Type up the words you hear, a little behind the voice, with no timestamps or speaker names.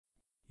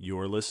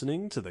You're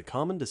listening to the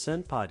Common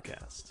Descent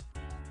Podcast.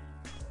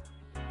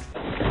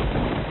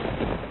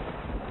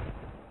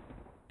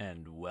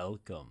 And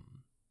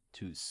welcome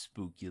to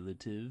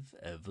Spookulative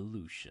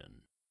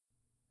Evolution.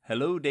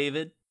 Hello,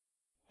 David.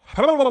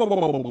 I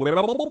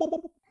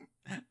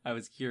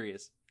was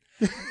curious.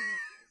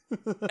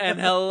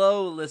 And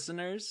hello,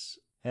 listeners.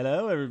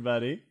 Hello,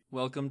 everybody.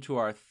 Welcome to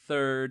our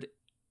third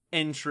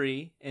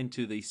entry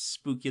into the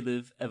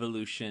Spookulative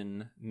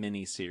Evolution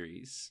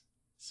mini-series.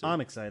 So,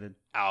 I'm excited.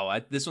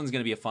 This one's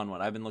going to be a fun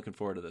one. I've been looking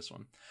forward to this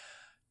one.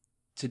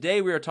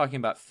 Today we are talking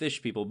about fish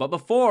people, but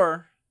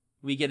before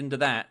we get into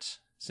that,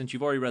 since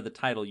you've already read the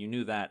title, you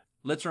knew that,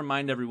 let's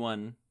remind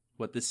everyone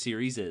what this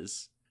series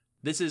is.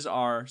 This is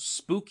our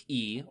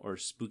Spook-E, or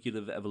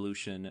Spookulative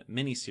Evolution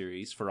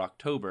mini-series for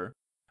October,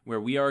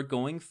 where we are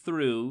going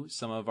through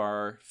some of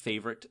our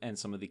favorite and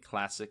some of the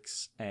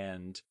classics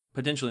and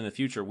potentially in the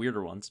future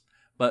weirder ones,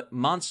 but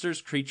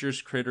monsters,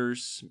 creatures,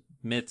 critters,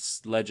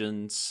 myths,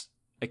 legends,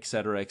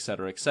 etc.,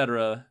 etc.,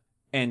 etc.,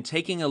 and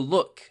taking a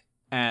look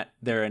at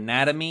their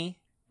anatomy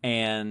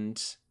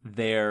and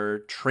their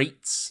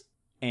traits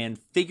and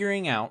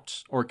figuring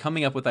out or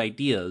coming up with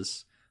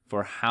ideas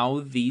for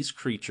how these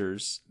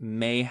creatures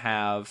may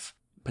have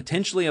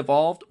potentially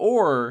evolved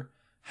or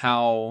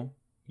how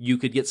you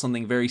could get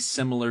something very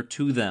similar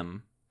to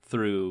them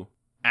through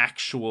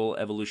actual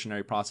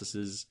evolutionary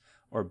processes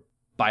or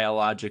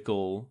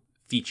biological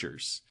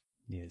features.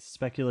 Yes,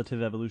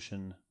 speculative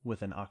evolution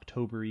with an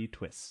October-y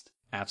twist.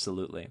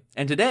 Absolutely.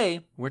 And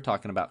today, we're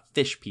talking about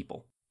fish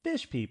people.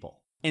 Fish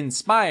people.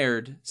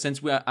 Inspired,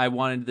 since I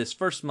wanted this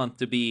first month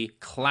to be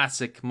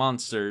classic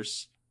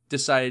monsters,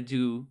 decided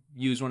to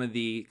use one of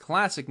the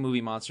classic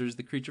movie monsters,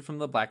 the creature from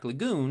the Black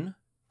Lagoon,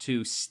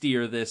 to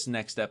steer this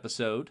next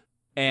episode.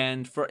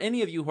 And for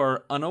any of you who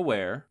are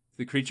unaware,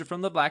 the creature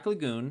from the Black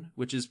Lagoon,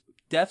 which is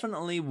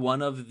definitely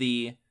one of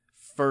the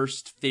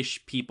first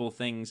fish people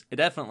things,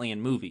 definitely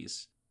in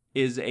movies,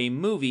 is a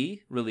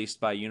movie released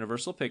by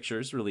Universal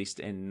Pictures, released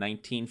in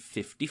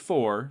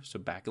 1954, so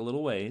back a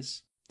little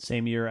ways.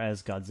 Same year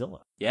as Godzilla.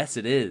 Yes,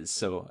 it is.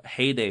 So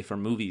heyday for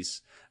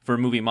movies, for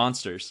movie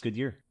monsters. Good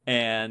year.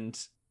 And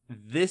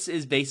this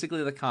is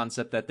basically the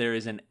concept that there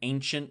is an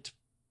ancient,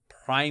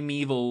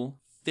 primeval,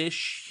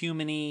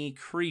 fish-humany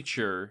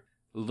creature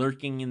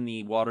lurking in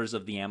the waters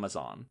of the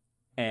Amazon.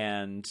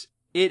 And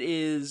it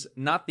is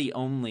not the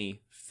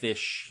only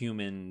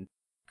fish-human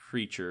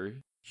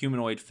creature,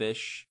 humanoid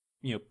fish,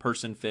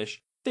 person fish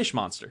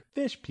monster.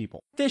 Fish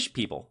people. Fish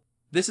people.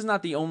 This is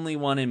not the only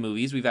one in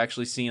movies. We've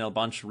actually seen a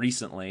bunch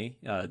recently.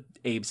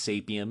 Abe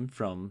Sapien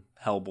from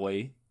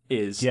Hellboy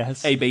is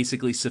a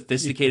basically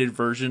sophisticated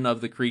version of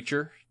the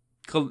creature,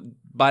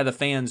 by the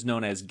fans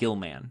known as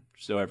Gillman.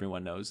 So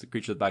everyone knows the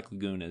creature of the Black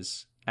Lagoon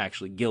is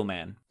actually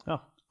Gillman.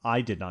 Oh,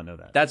 I did not know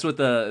that. That's what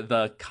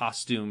the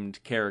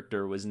costumed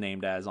character was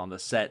named as on the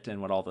set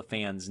and what all the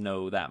fans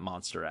know that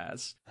monster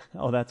as.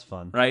 Oh, that's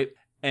fun. Right?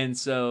 And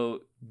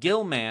so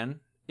Gillman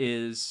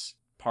is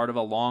part of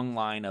a long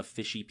line of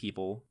fishy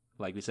people.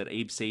 Like we said,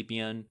 Abe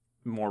Sapien,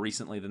 more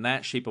recently than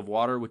that, Shape of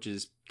Water, which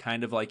is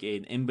kind of like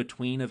an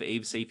in-between of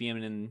Abe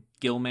Sapien and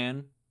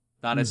Gillman.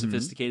 Not as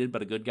sophisticated,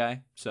 but a good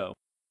guy. So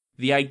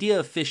the idea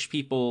of fish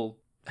people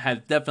has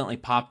definitely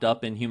popped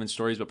up in human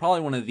stories, but probably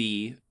one of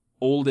the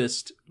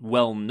oldest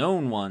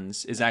well-known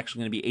ones is actually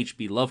going to be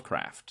H.P.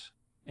 Lovecraft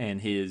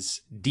and his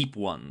Deep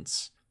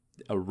Ones,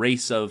 a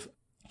race of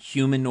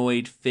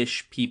humanoid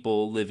fish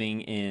people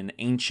living in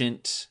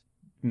ancient,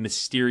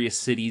 mysterious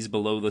cities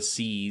below the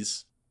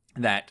seas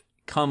that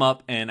come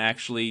up and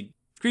actually...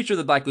 Creature of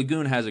the Black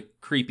Lagoon has a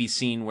creepy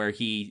scene where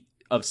he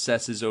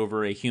obsesses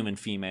over a human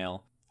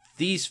female.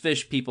 These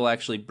fish people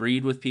actually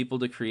breed with people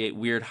to create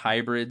weird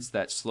hybrids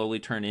that slowly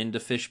turn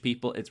into fish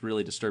people. It's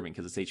really disturbing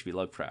because it's H.P.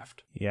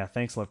 Lovecraft. Yeah,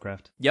 thanks,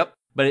 Lovecraft. Yep.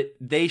 But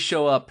they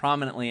show up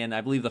prominently, and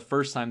I believe the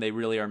first time they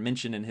really are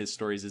mentioned in his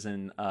stories is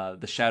in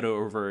The Shadow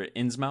over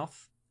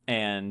Innsmouth.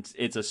 And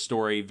it's a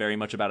story very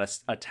much about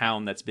a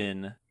town that's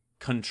been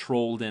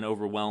controlled and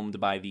overwhelmed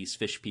by these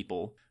fish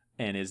people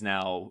and is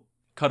now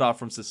cut off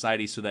from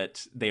society so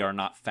that they are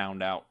not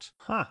found out.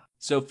 Huh.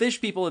 So fish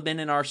people have been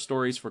in our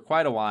stories for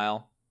quite a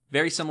while.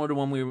 Very similar to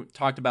when we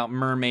talked about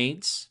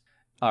mermaids,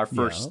 our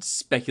first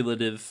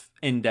speculative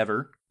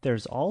endeavor.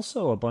 There's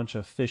also a bunch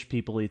of fish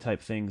people-y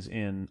type things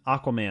in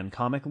Aquaman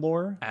comic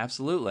lore.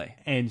 Absolutely.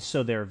 And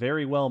so there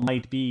very well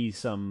might be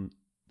some...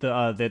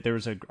 that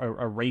there's a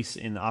race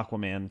in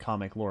Aquaman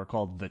comic lore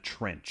called the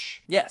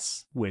Trench.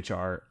 Yes. Which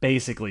are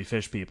basically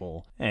fish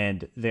people.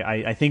 And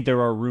I think there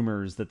are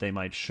rumors that they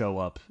might show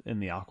up in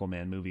the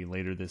Aquaman movie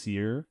later this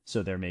year.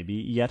 So there may be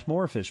yet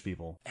more fish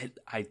people.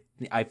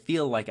 I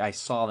feel like I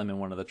saw them in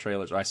one of the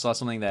trailers, or I saw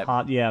something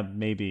that... yeah,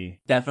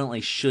 maybe.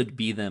 Definitely should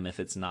be them if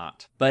it's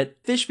not. But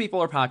fish people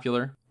are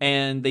popular,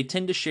 and they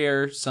tend to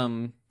share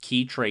some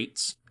key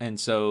traits, and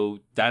so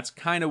that's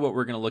kind of what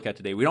we're going to look at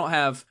today. We don't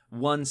have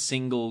one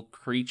single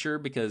creature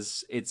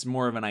because it's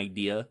more of an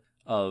idea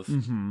of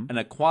an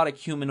aquatic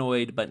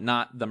humanoid, but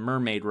not the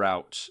mermaid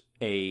route,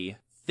 a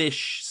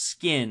fish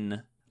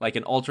skin, like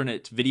an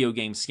alternate video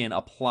game skin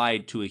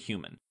applied to a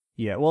human.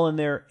 Yeah, well, and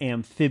they're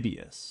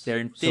amphibious. They're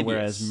amphibious. So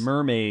whereas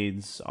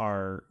mermaids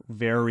are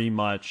very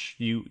much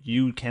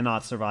you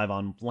cannot survive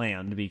on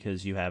land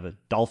because you have a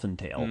dolphin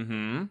tail.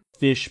 Mm-hmm.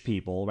 Fish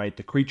people, right?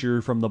 The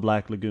creature from the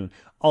Black Lagoon.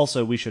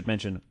 Also, we should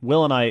mention,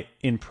 Will and I,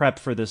 in prep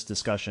for this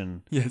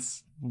discussion,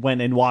 Yes,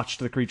 went and watched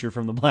the creature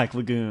from the Black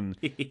Lagoon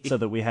so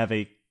that we have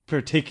a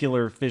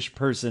particular fish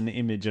person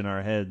image in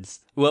our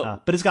heads.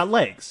 Well, but it's got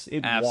legs.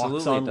 It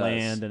walks on it does.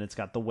 land, and it's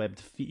got the webbed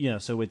feet,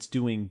 so it's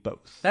doing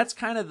both. That's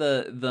kind of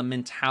the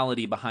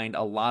mentality behind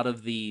a lot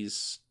of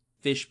these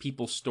fish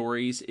people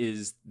stories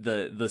is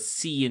the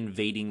sea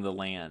invading the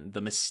land.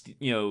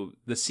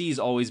 The sea's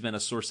always been a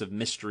source of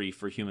mystery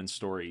for human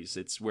stories.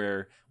 It's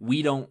where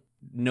we don't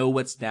know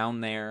what's down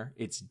there.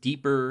 It's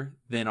deeper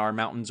than our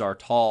mountains are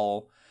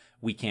tall.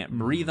 We can't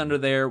breathe under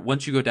there.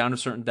 Once you go down to a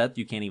certain depth,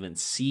 you can't even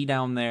see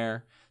down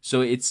there.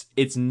 So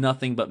it's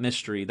nothing but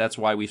mystery. That's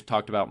why we've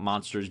talked about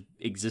monsters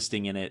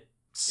existing in it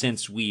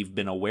since we've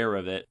been aware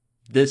of it.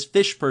 This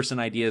fish person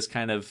idea is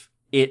kind of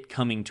it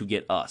coming to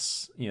get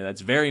us.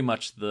 That's very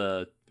much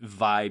the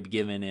vibe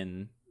given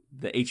in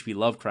the H.P.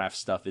 Lovecraft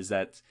stuff, is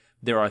that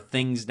there are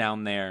things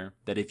down there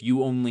that if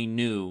you only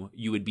knew,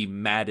 you would be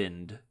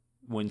maddened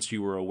once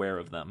you were aware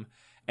of them.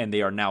 And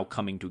they are now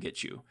coming to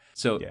get you.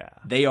 So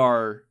They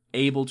are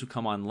able to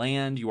come on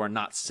land. You are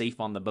not safe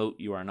on the boat.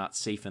 You are not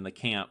safe in the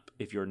camp.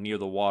 If you're near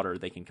the water,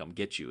 they can come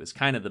get you. It's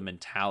kind of the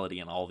mentality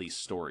in all these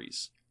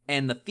stories.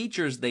 And the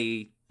features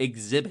they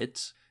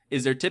exhibit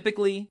is they're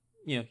typically,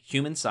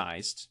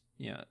 human-sized,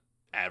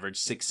 average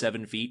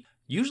 6-7 feet.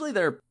 Usually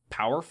they're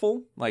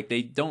powerful. Like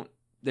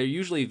they're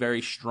usually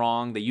very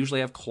strong. They usually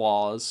have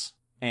claws.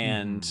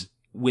 And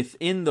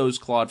within those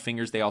clawed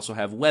fingers, they also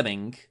have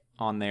webbing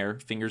on their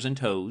fingers and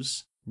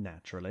toes.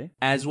 Naturally.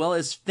 As well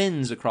as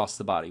fins across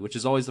the body, which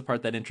is always the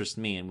part that interests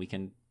me, and we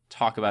can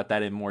talk about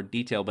that in more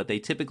detail, but they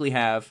typically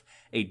have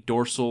a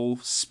dorsal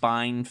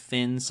spine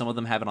fin. Some of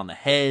them have it on the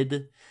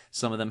head.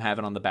 Some of them have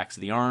it on the backs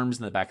of the arms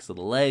and the backs of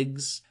the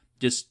legs.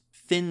 Just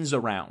fins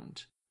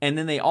around. And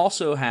then they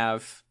also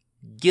have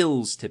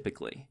gills,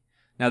 typically.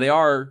 Now, they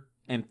are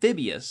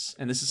amphibious,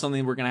 and this is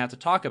something we're going to have to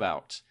talk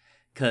about,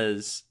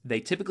 because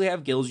they typically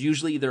have gills,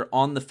 usually either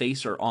on the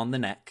face or on the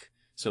neck,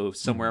 so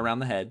somewhere around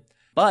the head.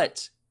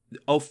 But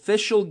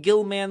official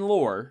Gillman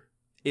lore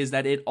is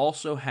that it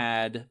also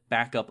had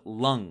backup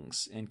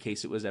lungs in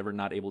case it was ever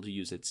not able to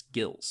use its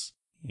gills.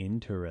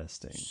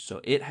 Interesting.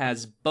 So it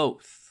has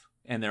both.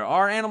 And there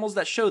are animals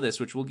that show this,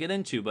 which we'll get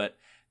into, but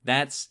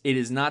it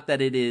is not that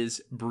it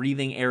is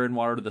breathing air and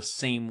water the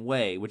same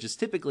way, which is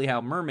typically how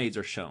mermaids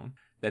are shown,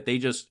 that they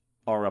just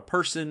are a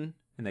person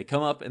and they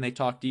come up and they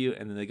talk to you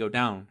and then they go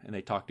down and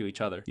they talk to each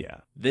other.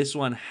 Yeah. This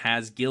one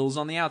has gills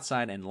on the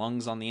outside and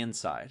lungs on the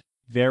inside.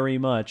 Very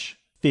much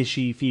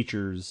fishy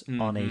features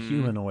on a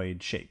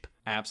humanoid shape.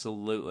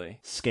 Absolutely.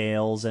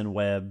 Scales and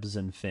webs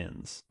and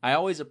fins. I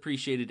always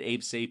appreciated Abe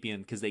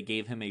Sapien because they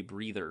gave him a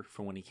breather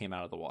for when he came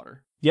out of the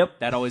water. Yep.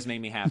 That always made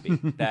me happy.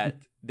 That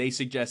they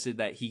suggested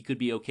that he could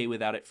be okay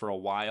without it for a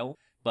while,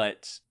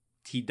 but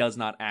he does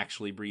not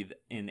actually breathe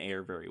in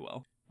air very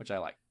well, which I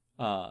like.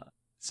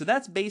 So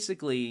that's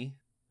basically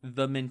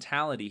the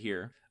mentality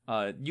here.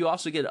 You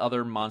also get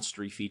other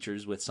monstery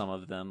features with some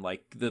of them,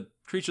 like the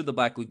creature of the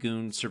Black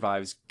Lagoon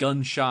survives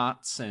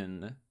gunshots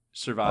and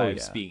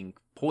survives being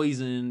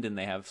poisoned, and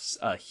they have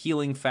a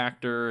healing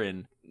factor,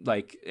 and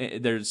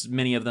there's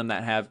many of them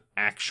that have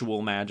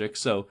actual magic.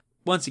 So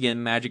once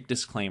again, magic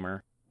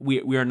disclaimer,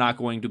 we are not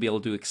going to be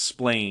able to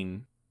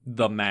explain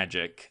the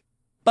magic,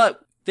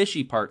 but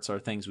fishy parts are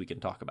things we can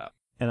talk about.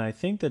 And I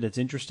think that it's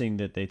interesting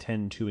that they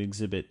tend to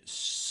exhibit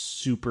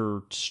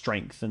super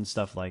strength and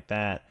stuff like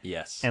that.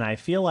 Yes. And I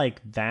feel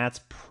like that's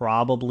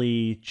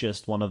probably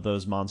just one of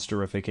those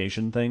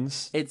monsterification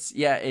things. It's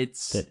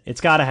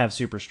got to have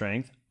super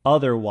strength.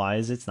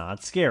 Otherwise, it's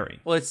not scary.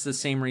 Well, it's the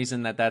same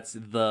reason that's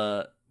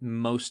the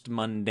most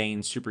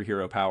mundane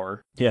superhero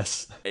power.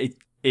 Yes. It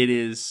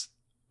is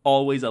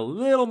always a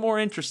little more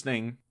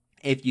interesting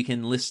if you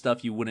can lift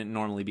stuff you wouldn't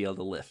normally be able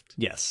to lift.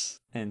 Yes.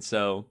 And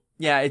so,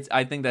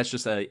 I think that's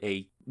just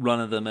a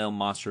run-of-the-mill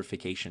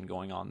monsterification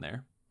going on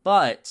there.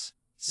 But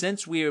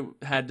since we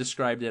had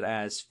described it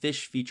as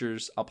fish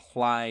features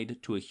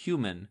applied to a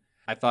human,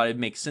 I thought it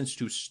makes sense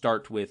to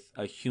start with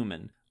a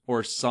human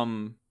or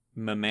some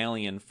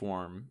mammalian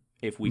form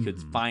if we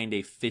could find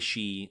a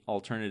fishy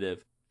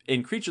alternative.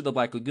 In Creature of the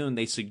Black Lagoon,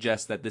 they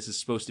suggest that this is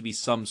supposed to be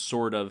some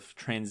sort of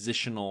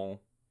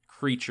transitional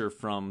creature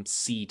from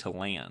sea to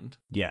land.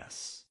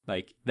 Yes.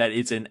 Like, that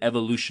it's an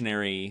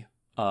evolutionary...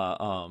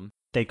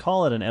 They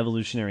call it an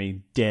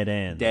evolutionary dead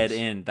end. Dead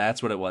end,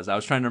 that's what it was. I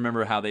was trying to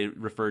remember how they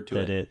referred to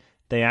it.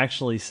 They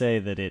actually say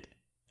that it...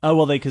 Oh,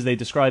 well, because they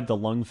described the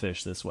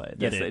lungfish this way.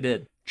 Yes, they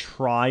did.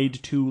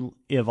 Tried to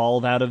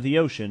evolve out of the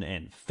ocean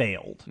and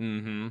failed.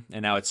 Mm-hmm.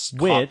 And now it's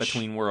caught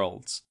between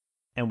worlds.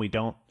 And we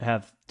don't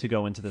have to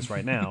go into this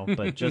right now,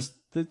 but just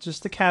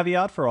the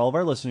caveat for all of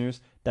our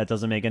listeners, that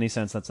doesn't make any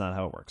sense. That's not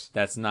how it works.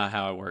 That's not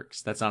how it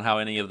works. That's not how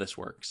any of this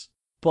works.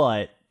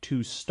 But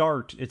to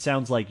start, it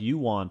sounds like you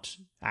want,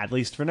 at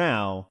least for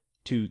now,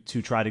 to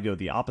try to go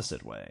the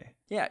opposite way.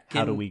 Yeah.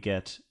 How do we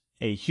get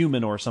a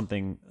human or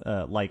something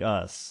like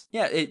us.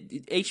 Yeah,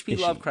 H.P.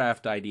 Fishy.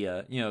 Lovecraft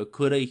idea,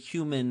 could a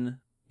human,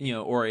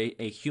 or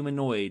a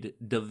humanoid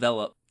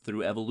develop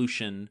through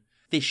evolution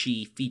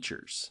fishy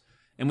features?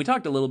 And we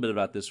talked a little bit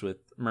about this with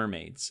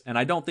mermaids, and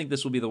I don't think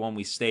this will be the one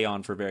we stay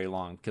on for very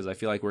long because I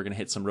feel like we're going to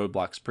hit some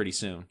roadblocks pretty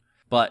soon.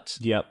 But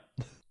Yep.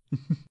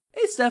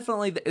 it's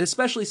definitely,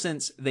 especially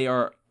since they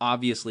are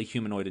obviously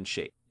humanoid in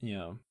shape.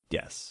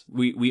 Yes.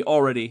 We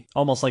already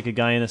Almost like a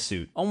guy in a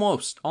suit.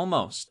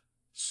 almost.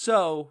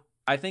 So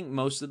I think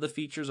most of the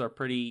features are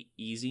pretty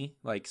easy.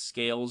 Like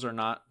scales are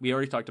not. We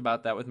already talked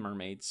about that with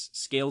mermaids.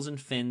 Scales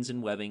and fins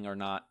and webbing are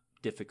not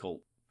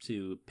difficult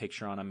to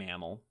picture on a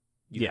mammal.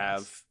 You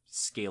have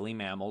scaly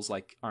mammals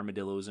like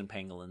armadillos and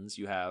pangolins.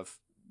 You have,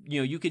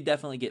 you could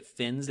definitely get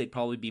fins. They'd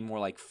probably be more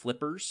like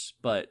flippers,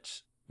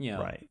 but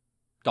Right.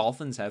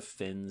 dolphins have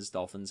fins.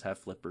 Dolphins have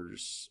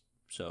flippers.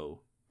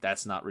 So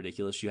that's not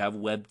ridiculous. You have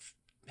webbed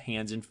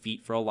hands and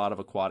feet for a lot of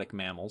aquatic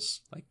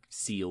mammals like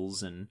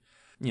seals and,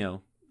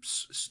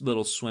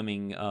 little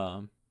swimming,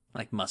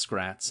 like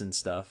muskrats and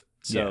stuff.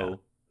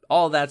 So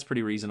all that's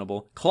pretty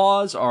reasonable.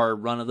 Claws are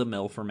run of the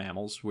mill for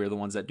mammals. We're the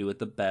ones that do it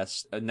the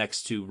best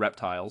next to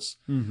reptiles.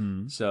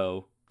 Mm-hmm.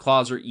 So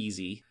claws are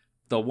easy.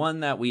 The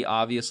one that we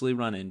obviously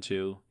run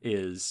into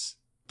is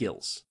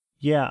gills.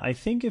 Yeah, I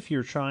think if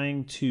you're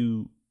trying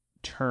to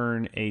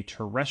turn a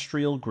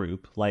terrestrial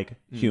group like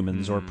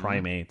humans or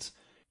primates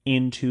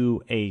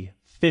into a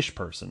fish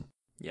person.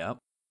 Yep.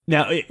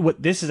 Now,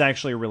 this is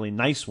actually a really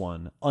nice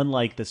one,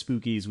 unlike the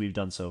spookies we've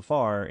done so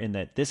far, in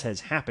that this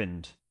has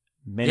happened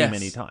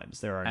many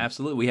times. There are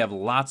absolutely. We have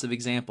lots of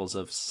examples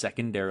of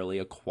secondarily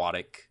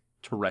aquatic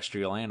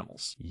terrestrial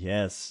animals.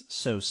 Yes.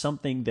 So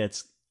something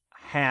that's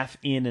half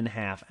in and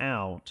half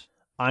out.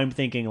 I'm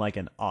thinking like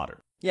an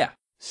otter. Yeah.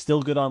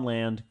 Still good on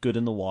land, good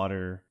in the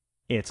water.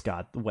 It's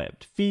got the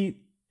webbed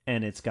feet,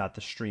 and it's got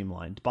the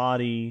streamlined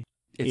body.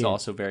 It's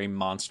also very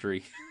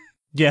monstery.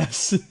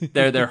 Yes.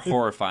 They're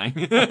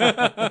horrifying.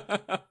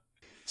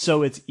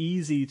 So it's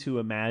easy to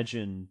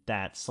imagine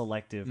that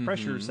selective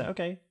pressure. Say,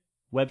 okay,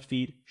 webbed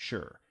feet,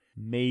 sure.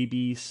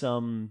 Maybe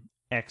some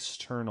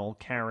external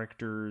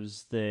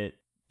characters that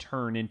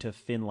turn into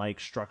fin-like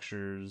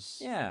structures.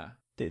 Yeah.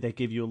 That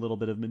give you a little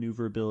bit of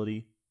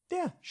maneuverability.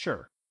 Yeah,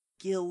 sure.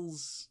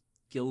 Gills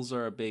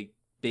are a big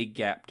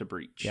gap to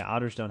breach. Yeah,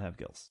 otters don't have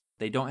gills.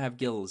 They don't have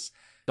gills.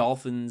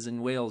 Dolphins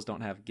and whales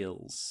don't have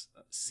gills.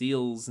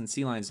 Seals and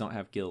sea lions don't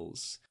have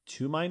gills.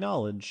 To my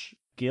knowledge,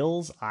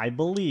 I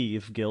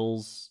believe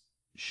gills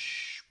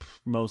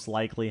most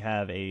likely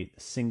have a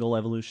single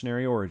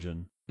evolutionary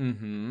origin.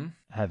 Mm-hmm.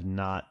 Have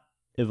not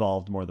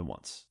evolved more than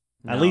once.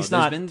 No, at least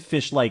not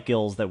fish-like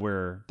gills that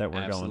we're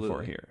going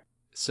for here.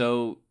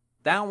 So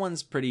that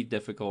one's pretty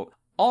difficult.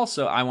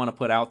 Also, I want to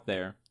put out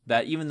there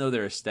that even though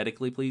they're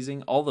aesthetically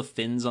pleasing, all the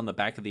fins on the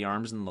back of the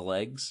arms and the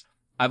legs,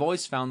 I've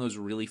always found those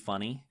really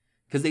funny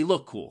because they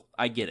look cool.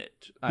 I get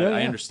it. I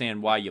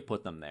understand why you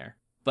put them there.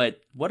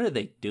 But what are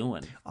they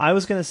doing? I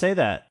was going to say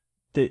that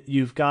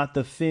you've got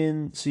the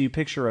fin, so you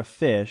picture a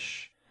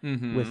fish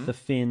with the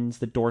fins,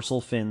 the dorsal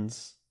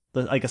fins,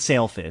 like a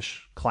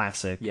sailfish,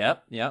 classic.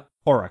 Yep.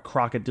 Or a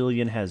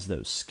crocodilian has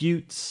those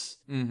scutes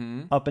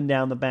up and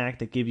down the back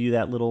that give you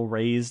that little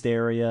raised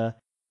area.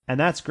 And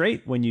that's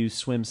great when you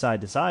swim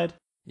side to side.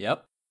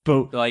 Yep.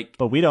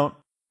 But we don't.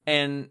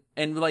 And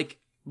like,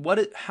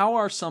 how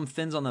are some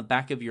fins on the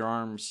back of your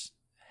arms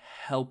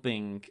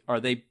helping? Are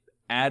they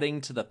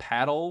adding to the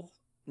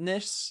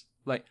paddle-ness?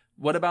 Like,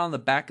 what about on the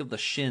back of the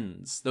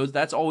shins?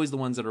 That's always the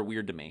ones that are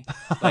weird to me.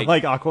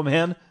 Like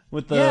Aquaman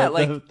with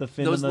the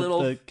fin those and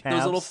little the calves.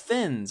 Those little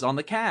fins on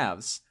the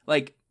calves.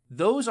 Like,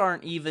 those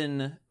aren't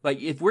even,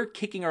 like, if we're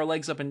kicking our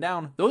legs up and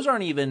down, those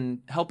aren't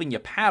even helping you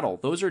paddle.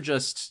 Those are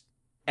just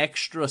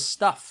extra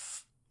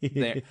stuff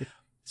there.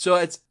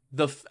 So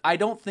I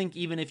don't think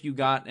even if you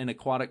got an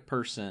aquatic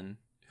person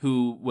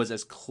who was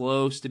as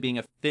close to being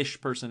a fish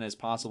person as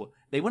possible,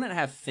 they wouldn't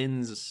have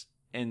fins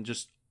and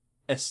just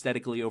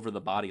aesthetically over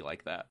the body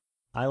like that.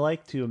 I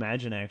like to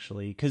imagine,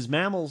 actually, because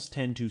mammals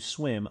tend to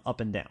swim up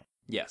and down.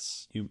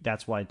 Yes.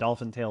 That's why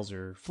dolphin tails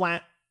are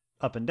flat,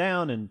 up and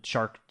down, and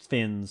shark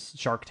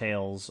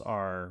tails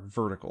are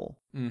vertical.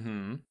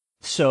 Mm-hmm.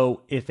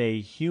 So if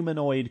a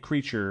humanoid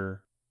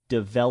creature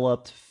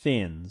developed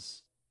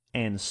fins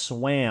and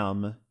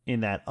swam in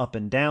that up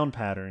and down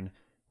pattern,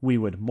 we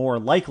would more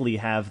likely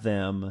have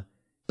them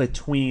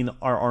between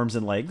our arms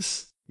and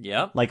legs.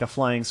 Yep. Like a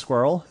flying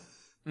squirrel.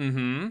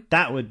 Mm-hmm.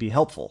 That would be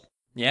helpful.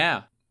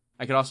 Yeah.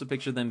 I could also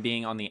picture them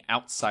being on the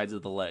outsides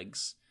of the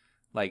legs.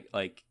 Like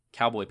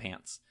cowboy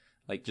pants.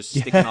 Like just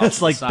sticking off to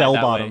the like side bell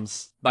that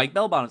bottoms. Way. Like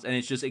bell bottoms. And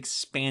it's just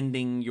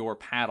expanding your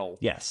paddle.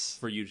 Yes.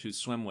 For you to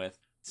swim with.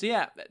 So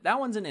yeah, that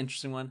one's an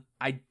interesting one.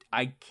 I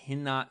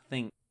cannot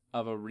think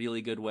of a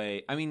really good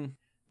way. I mean,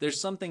 there's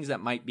some things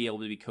that might be able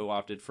to be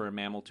co-opted for a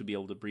mammal to be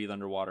able to breathe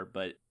underwater,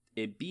 but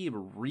it'd be a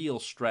real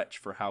stretch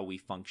for how we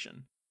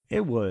function.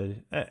 It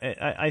would.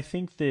 I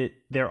think that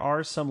there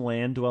are some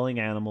land-dwelling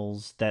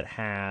animals that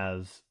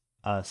have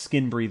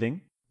skin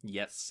breathing.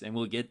 Yes, and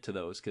we'll get to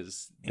those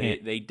because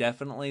they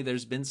definitely,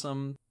 there's been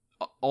some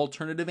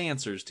alternative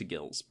answers to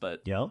gills,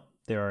 but Yep.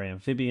 There are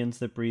amphibians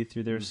that breathe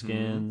through their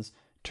skins.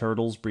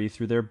 Turtles breathe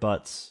through their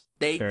butts.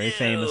 they very do.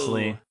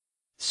 famously.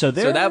 So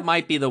that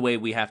might be the way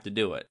we have to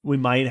do it. We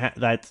might have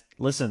that.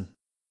 Listen,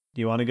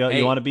 do you want to go? Hey,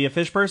 you want to be a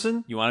fish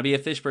person? You want to be a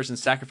fish person,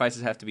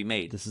 sacrifices have to be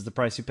made. This is the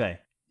price you pay.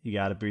 You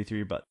got to breathe through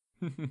your butt.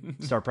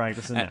 Start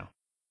practicing now.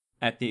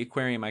 At the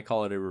aquarium, I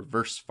call it a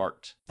reverse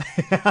fart.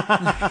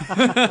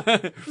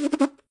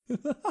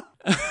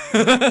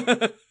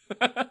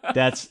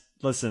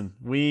 Listen,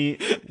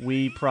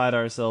 we pride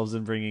ourselves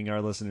in bringing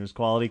our listeners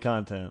quality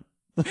content.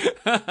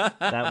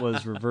 That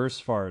was Reverse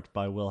Fart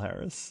by Will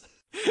Harris.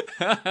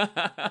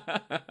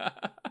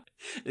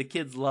 The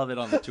kids love it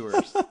on the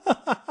tours.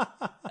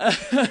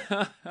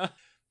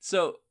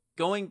 So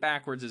going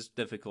backwards is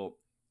difficult.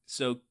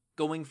 So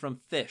going from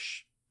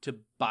fish to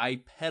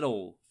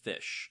bipedal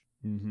fish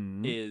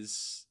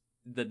is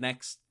the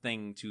next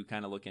thing to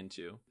kind of look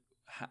into.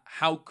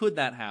 How could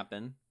that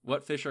happen?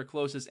 What fish are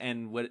closest?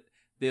 And what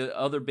the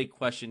other big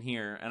question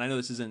here, and I know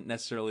this isn't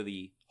necessarily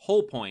the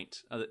whole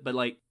point of it, but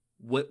like,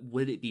 what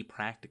would it be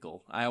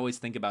practical? I always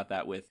think about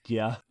that with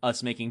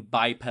us making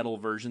bipedal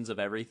versions of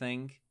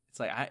everything. It's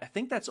like, I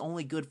think that's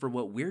only good for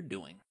what we're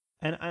doing.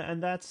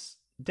 And that's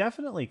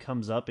definitely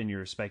comes up in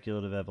your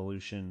speculative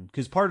evolution,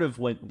 because part of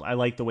what I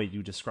like the way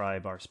you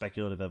describe our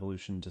speculative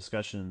evolution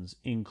discussions,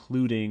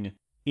 including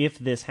if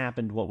this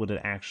happened, what would it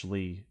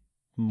actually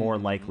more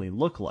likely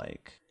look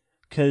like?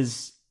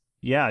 Because,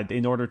 yeah,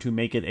 in order to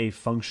make it a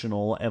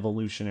functional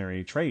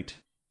evolutionary trait,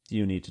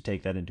 you need to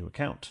take that into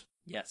account.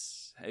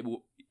 Yes.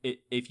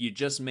 If you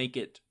just make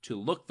it to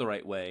look the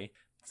right way,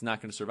 it's not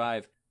going to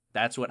survive.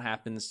 That's what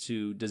happens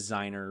to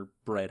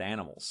designer-bred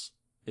animals,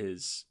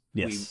 is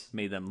we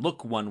made them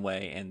look one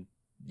way, and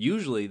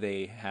usually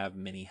they have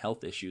many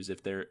health issues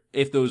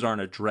if those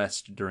aren't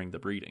addressed during the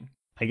breeding.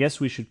 I guess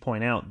we should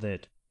point out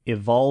that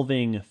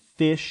evolving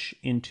fish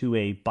into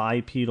a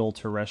bipedal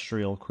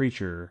terrestrial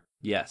creature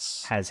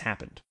has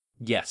happened.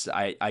 Yes,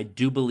 I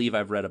do believe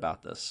I've read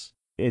about this.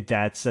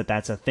 That's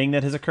a thing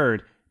that has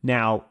occurred.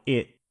 Now,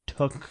 it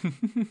took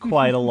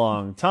quite a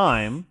long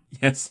time.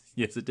 Yes,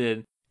 it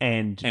did.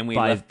 And we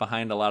left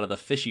behind a lot of the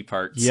fishy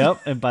parts.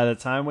 Yep, and by the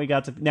time we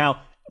got to...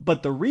 Now,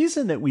 but the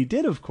reason that we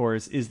did, of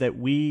course, is that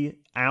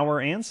our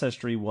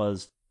ancestry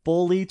was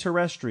fully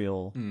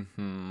terrestrial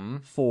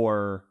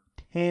for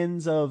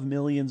tens of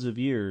millions of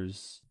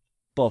years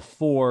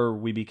before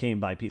we became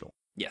bipedal.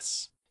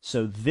 Yes.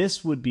 So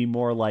this would be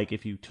more like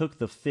if you took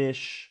the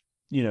fish,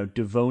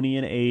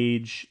 Devonian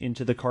age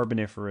into the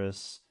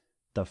Carboniferous,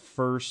 the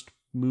first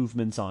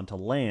movements onto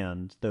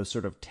land, those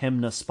sort of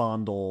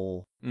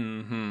temnospondal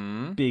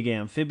big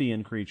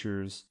amphibian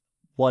creatures,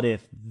 what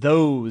if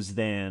those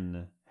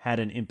then had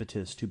an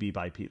impetus to be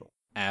bipedal?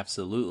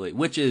 Absolutely.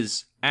 Which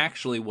is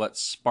actually what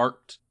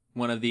sparked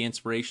one of the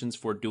inspirations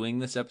for doing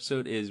this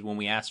episode, is when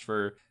we asked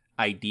for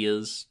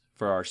ideas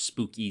for our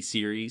Spook-E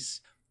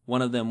series.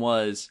 One of them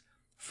was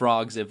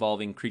frogs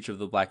evolving Creature of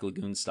the Black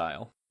Lagoon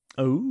style.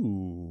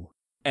 Oh.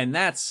 And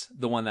that's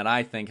the one that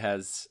I think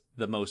has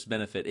the most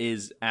benefit,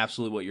 is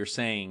absolutely what you're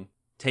saying,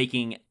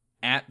 taking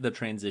at the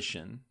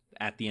transition,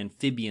 at the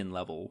amphibian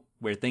level,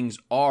 where things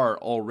are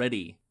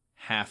already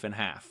half and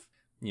half.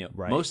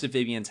 Most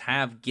amphibians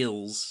have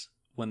gills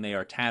when they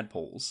are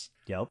tadpoles.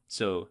 Yep.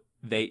 So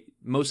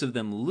most of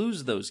them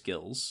lose those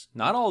gills.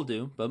 Not all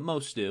do, but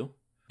most do.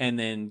 And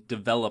then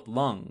develop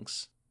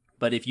lungs.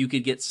 But if you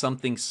could get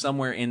something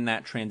somewhere in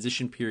that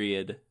transition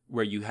period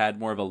where you had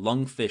more of a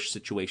lungfish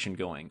situation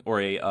going, or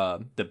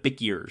the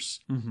bick-ears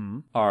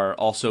are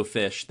also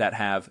fish that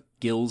have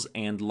gills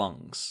and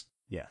lungs.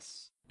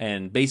 Yes.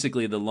 And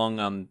basically the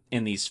lung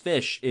in these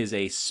fish is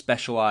a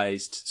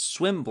specialized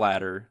swim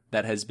bladder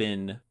that has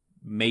been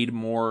made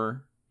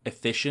more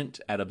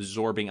efficient at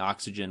absorbing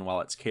oxygen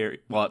while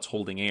it's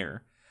holding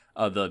air.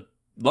 The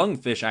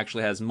lungfish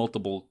actually has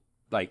multiple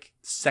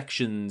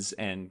sections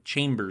and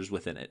chambers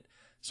within it.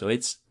 So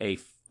it's a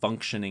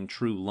functioning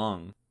true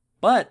lung.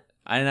 But,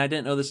 and I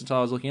didn't know this until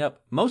I was looking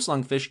up, most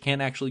lungfish can't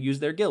actually use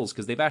their gills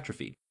because they've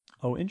atrophied.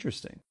 Oh,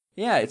 interesting.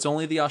 Yeah, it's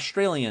only the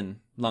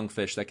Australian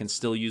lungfish that can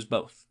still use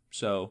both.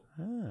 So,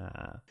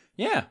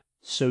 yeah.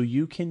 So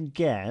you can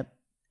get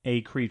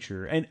a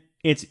creature, and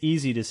it's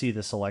easy to see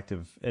the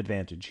selective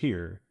advantage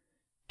here,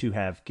 to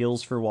have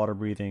gills for water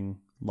breathing,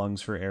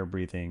 lungs for air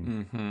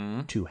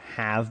breathing, to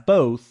have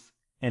both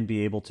and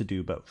be able to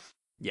do both.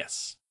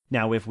 Yes.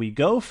 Now, if we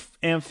go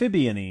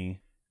amphibian-y,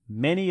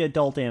 many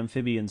adult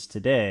amphibians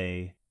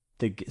today,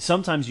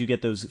 sometimes you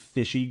get those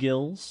fishy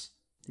gills,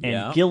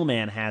 and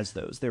Gillman has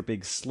those. They're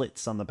big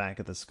slits on the back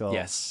of the skull.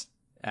 Yes,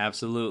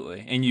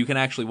 absolutely. And you can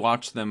actually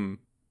watch them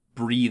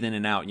breathe in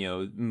and out,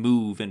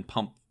 move and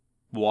pump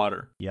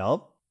water.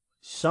 Yup.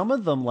 Some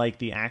of them, like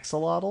the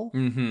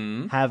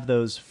axolotl, have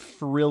those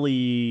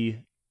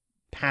frilly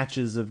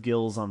patches of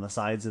gills on the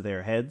sides of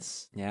their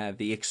heads. Yeah,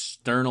 the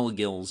external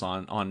gills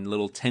on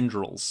little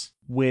tendrils.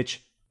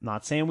 Which,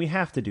 not saying we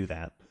have to do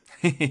that,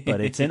 but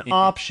it's an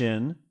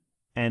option,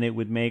 and it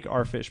would make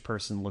our fish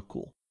person look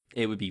cool.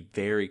 It would be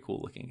very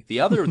cool looking. The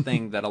other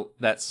thing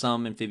that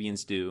some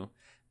amphibians do,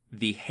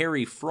 the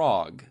hairy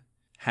frog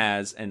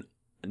has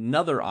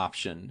another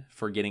option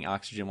for getting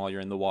oxygen while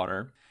you're in the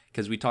water,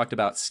 because we talked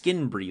about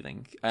skin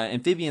breathing.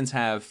 Amphibians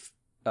have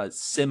a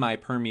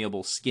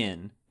semi-permeable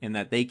skin in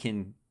that they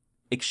can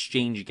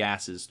exchange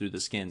gases through the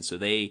skin. So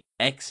they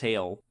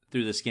exhale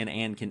through the skin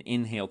and can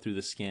inhale through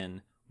the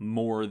skin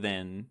more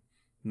than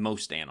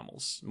most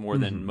animals, more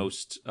than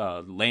most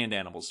land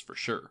animals for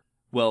sure.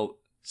 Well,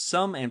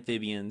 some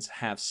amphibians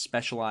have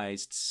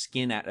specialized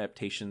skin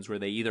adaptations where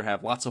they either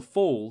have lots of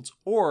folds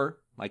or,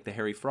 like the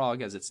hairy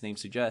frog, as its name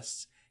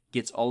suggests,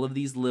 gets all of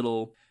these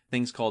little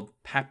things called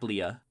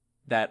papilla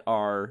that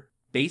are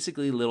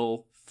basically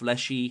little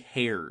fleshy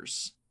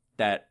hairs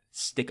that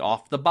stick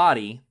off the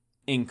body,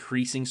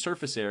 increasing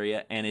surface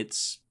area, and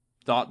it's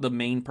thought the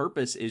main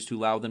purpose is to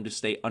allow them to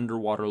stay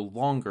underwater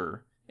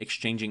longer,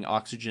 exchanging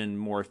oxygen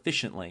more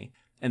efficiently.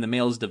 And the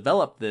males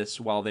develop this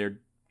while they're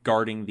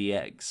guarding the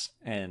eggs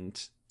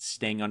and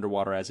staying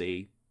underwater as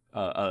a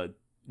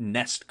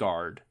nest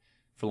guard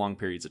for long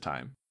periods of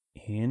time.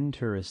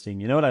 Interesting.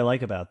 You know what I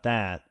like about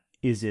that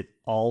is it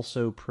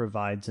also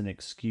provides an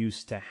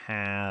excuse to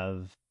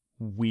have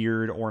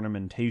weird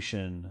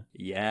ornamentation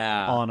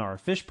on our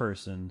fish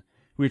person.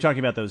 We were talking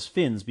about those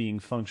fins being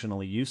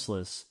functionally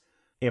useless.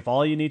 If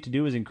all you need to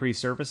do is increase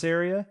surface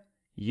area,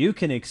 you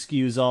can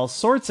excuse all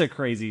sorts of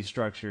crazy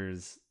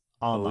structures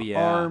on the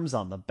arms,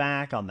 on the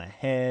back, on the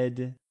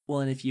head. Well,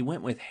 and if you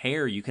went with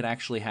hair, you could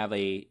actually have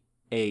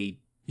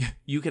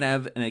you could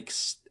have an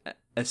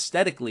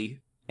aesthetically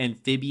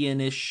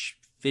amphibian-ish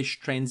fish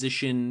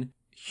transition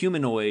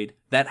humanoid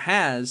that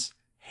has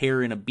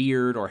hair in a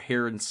beard or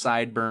hair in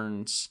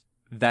sideburns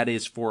that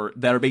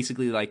are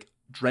basically like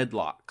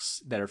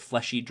dreadlocks, that are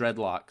fleshy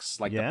dreadlocks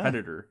like the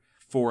predator,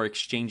 for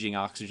exchanging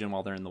oxygen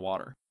while they're in the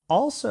water.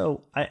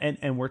 Also,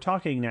 and we're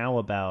talking now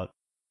about,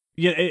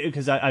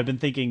 because I've been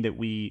thinking that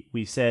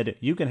we said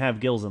you can have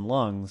gills and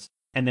lungs,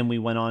 and then we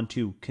went on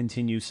to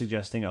continue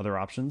suggesting other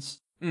options.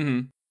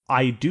 Mm-hmm.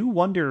 I do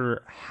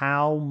wonder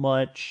how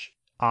much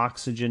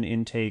oxygen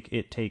intake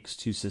it takes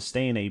to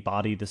sustain a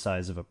body the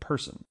size of a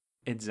person.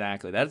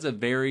 Exactly. That's a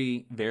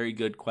very, very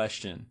good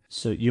question.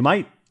 So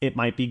it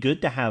might be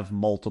good to have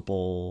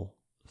multiple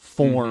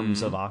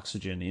forms of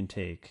oxygen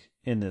intake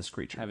in this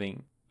creature.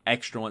 Having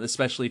extra ones,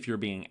 especially if you're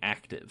being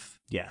active.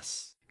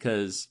 Yes.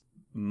 Because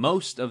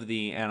most of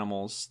the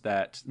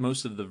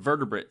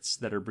vertebrates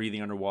that are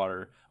breathing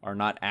underwater are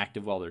not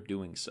active while they're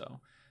doing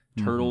so.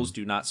 Turtles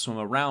do not swim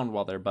around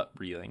while they're butt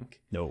breathing.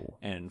 No.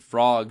 And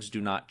frogs do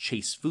not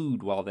chase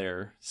food while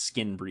they're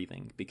skin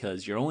breathing,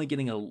 because you're only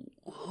getting a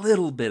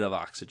little bit of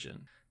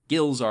oxygen.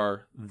 Gills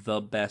are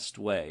the best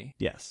way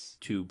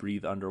to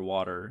breathe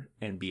underwater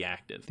and be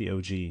active. The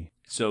OG.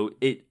 So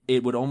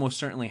it would almost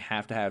certainly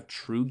have to have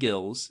true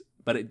gills,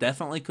 but it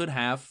definitely could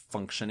have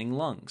functioning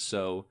lungs.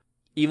 So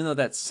even though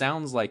that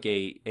sounds like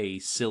a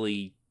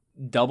silly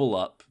double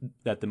up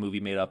that the movie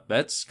made up,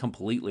 that's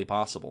completely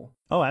possible.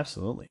 Oh,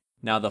 absolutely.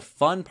 Now, the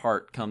fun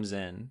part comes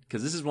in,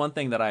 because this is one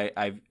thing that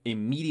I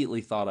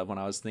immediately thought of when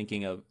I was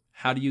thinking of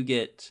how do you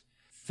get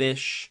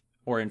fish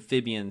or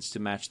amphibians to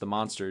match the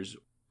monsters.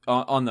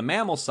 On the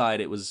mammal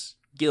side, it was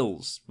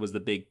gills was the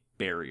big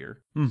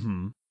barrier.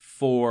 Mm-hmm.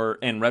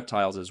 And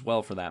reptiles as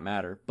well, for that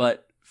matter.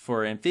 But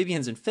for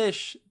amphibians and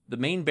fish, the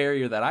main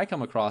barrier that I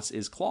come across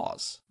is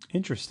claws.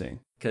 Interesting.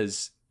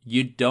 Because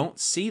you don't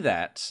see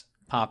that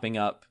popping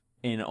up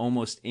in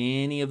almost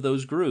any of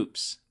those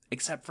groups,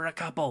 except for a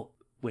couple,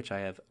 which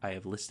I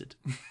have listed.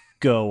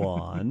 Go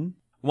on.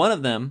 One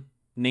of them,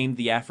 named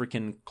the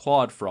African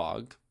clawed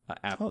frog,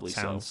 aptly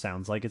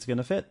sounds like it's going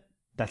to fit.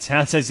 That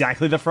sounds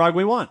exactly the frog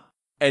we want.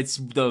 It's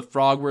the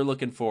frog we're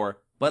looking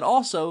for, but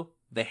also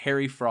the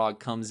hairy frog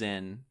comes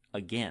in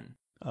again.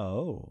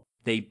 Oh.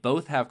 They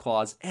both have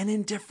claws, and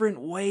in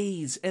different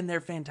ways, and they're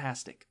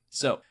fantastic.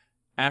 So,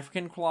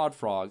 African clawed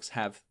frogs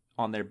have,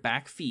 on their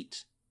back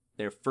feet,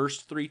 their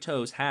first 3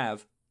 toes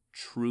have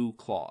true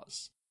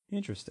claws.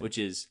 Interesting. Which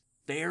is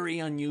very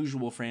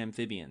unusual for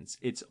amphibians.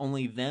 It's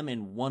only them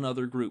and one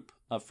other group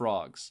of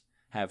frogs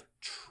have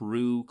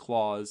true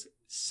claws,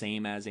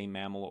 same as a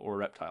mammal or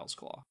reptile's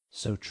claw.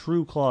 So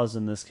true claws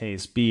in this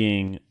case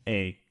being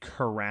a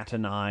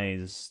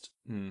keratinized,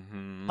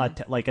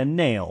 like a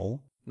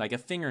nail. Like a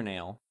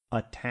fingernail.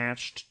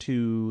 Attached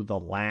to the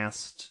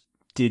last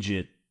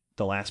digit,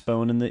 the last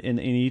bone in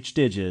each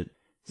digit,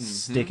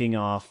 sticking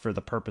off for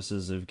the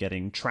purposes of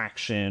getting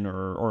traction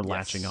or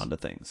latching onto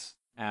things.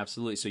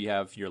 Absolutely. So you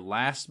have your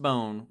last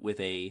bone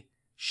with a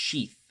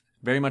sheath,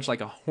 very much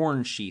like a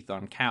horn sheath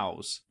on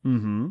cows.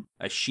 Mm-hmm.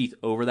 A sheath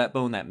over that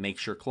bone that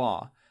makes your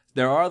claw.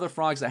 There are other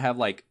frogs that have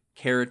like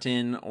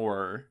keratin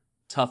or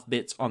tough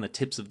bits on the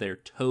tips of their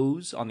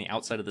toes on the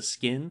outside of the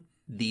skin.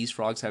 These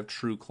frogs have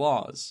true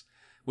claws,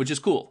 which is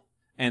cool.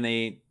 And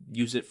they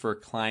use it for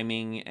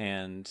climbing,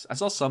 and I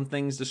saw some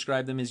things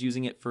describe them as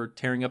using it for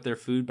tearing up their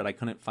food, but I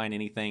couldn't find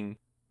anything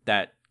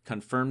that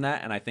confirmed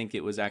that, and I think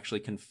it was actually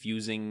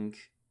confusing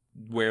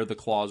where the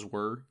claws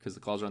were, because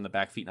the claws are on the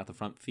back feet, not the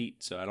front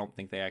feet, so I don't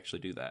think they actually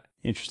do that.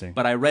 Interesting.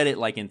 But I read it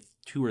like in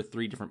 2 or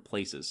 3 different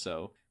places,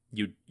 so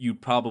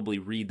you'd probably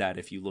read that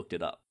if you looked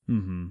it up.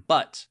 Mm-hmm.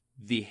 But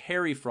the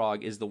hairy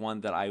frog is the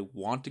one that I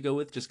want to go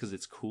with just because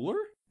it's cooler.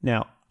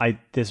 Now,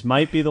 this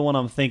might be the one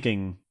I'm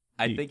thinking.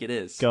 I think it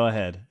is. Go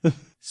ahead.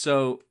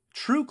 So,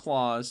 true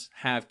claws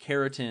have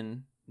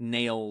keratin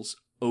nails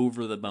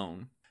over the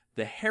bone.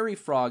 The hairy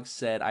frog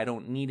said, I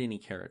don't need any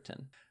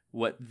keratin.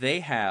 What they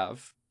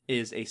have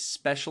is a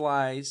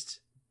specialized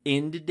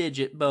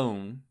end-digit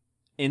bone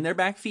in their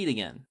back feet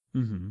again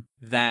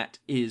that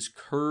is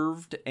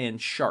curved and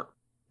sharp,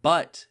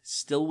 but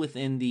still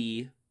within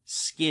the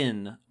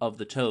skin of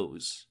the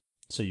toes.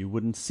 So you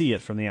wouldn't see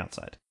it from the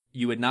outside.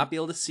 You would not be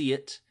able to see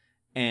it,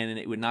 and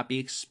it would not be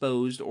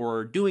exposed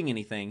or doing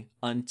anything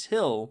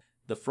until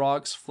the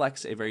frogs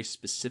flex a very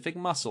specific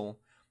muscle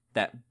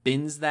that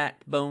bends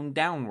that bone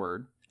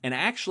downward and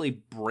actually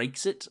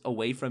breaks it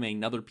away from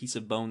another piece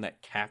of bone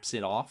that caps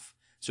it off.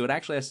 So it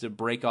actually has to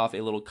break off a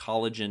little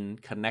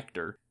collagen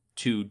connector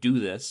to do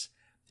this.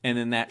 And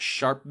then that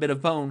sharp bit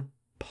of bone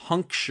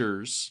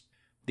punctures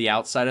the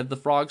outside of the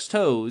frog's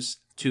toes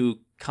to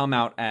come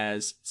out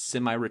as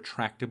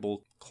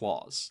semi-retractable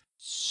claws.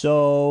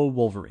 So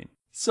Wolverine.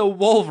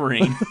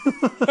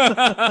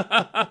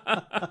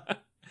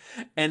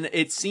 And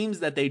it seems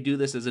that they do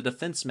this as a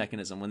defense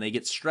mechanism. When they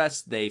get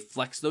stressed, they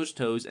flex those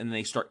toes and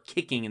they start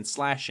kicking and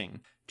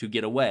slashing to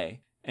get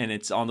away. And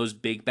it's on those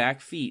big back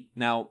feet.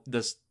 Now,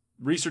 the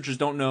researchers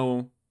don't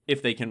know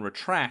if they can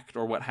retract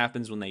or what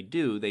happens when they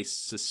do. They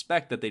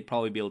suspect that they'd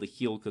probably be able to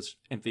heal because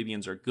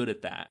amphibians are good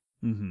at that.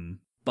 Mm-hmm.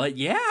 But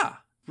yeah,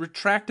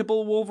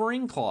 retractable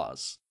Wolverine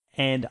claws.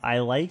 And I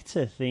like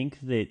to think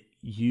that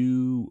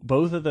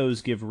both of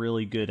those give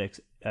really good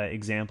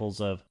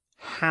examples of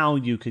how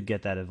you could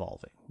get that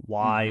evolving.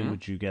 Why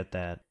would you get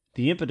that?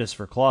 The impetus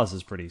for claws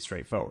is pretty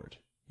straightforward.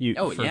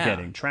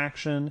 Getting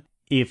traction.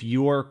 If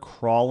you're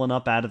crawling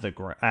up out of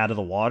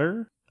the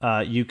water,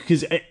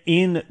 because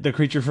in The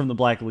Creature from the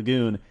Black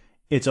Lagoon,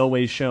 it's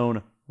always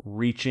shown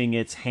reaching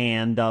its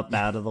hand up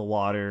out of the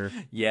water.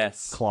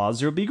 Yes,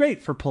 claws would be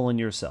great for pulling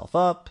yourself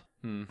up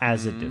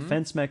as a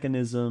defense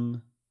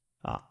mechanism.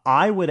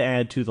 I would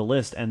add to the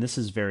list, and this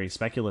is very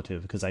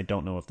speculative because I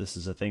don't know if this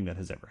is a thing that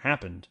has ever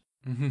happened,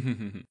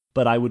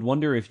 but I would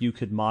wonder if you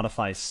could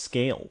modify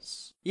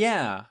scales.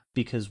 Yeah.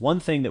 Because one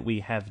thing that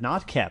we have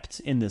not kept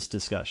in this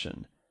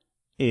discussion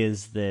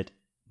is that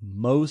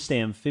most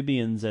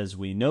amphibians as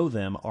we know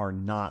them are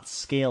not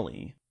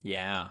scaly.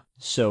 Yeah.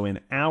 So in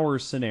our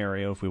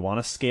scenario, if we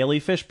want a scaly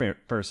fish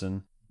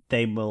person,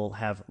 they will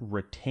have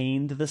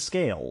retained the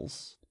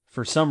scales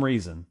for some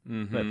reason,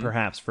 but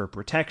perhaps for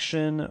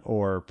protection,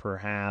 or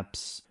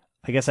perhaps,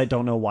 I guess I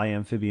don't know why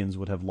amphibians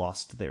would have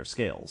lost their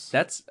scales.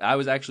 I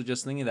was actually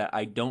just thinking that.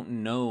 I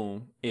don't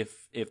know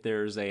if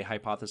there's a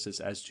hypothesis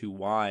as to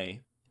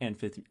why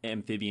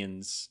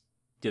amphibians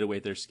did away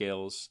with their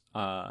scales.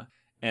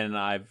 And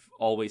I've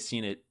always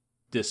seen it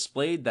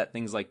displayed that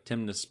things like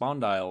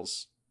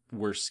temnospondyles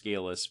were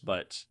scaleless,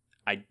 but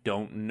I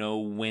don't know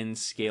when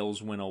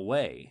scales went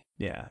away.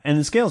 Yeah, and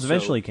the scales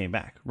eventually came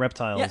back.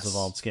 Reptiles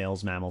evolved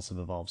scales, mammals have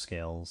evolved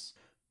scales.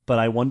 But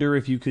I wonder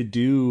if you could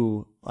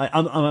do...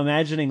 I'm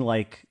imagining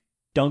like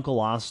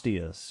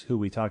Dunkleosteus, who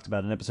we talked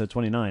about in episode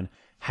 29,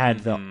 had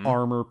the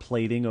armor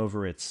plating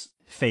over its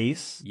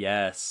face.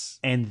 Yes.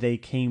 And they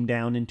came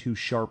down into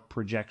sharp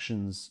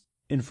projections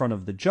in front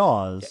of the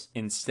jaws.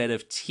 Instead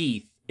of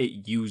teeth,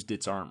 it used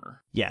its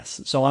armor.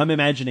 Yes, so I'm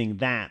imagining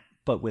that,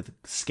 but with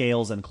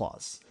scales and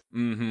claws.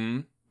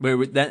 Mm-hmm.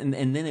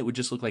 And then it would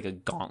just look like a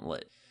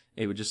gauntlet.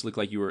 It would just look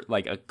like you were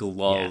like a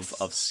glove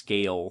of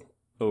scale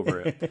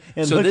over it.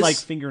 It looked like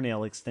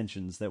fingernail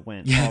extensions that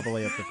went all the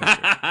way up the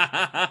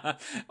finger.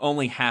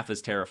 Only half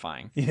as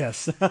terrifying.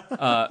 Yes.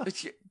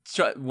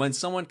 When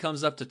someone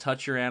comes up to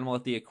touch your animal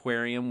at the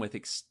aquarium with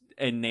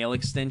and nail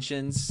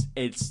extensions,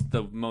 it's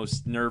the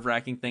most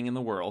nerve-wracking thing in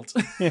the world.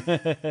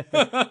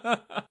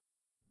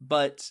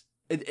 But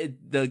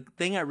the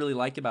thing I really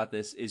like about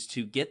this is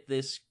to get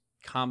this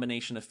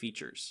combination of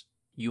features.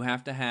 You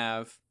have to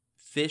have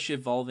fish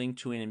evolving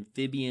to an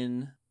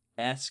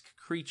amphibian-esque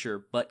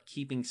creature, but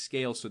keeping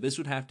scales. So this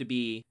would have to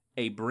be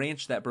a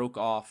branch that broke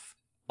off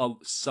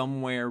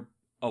somewhere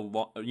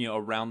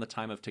around the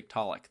time of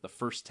Tiktaalik, the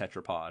first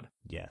tetrapod.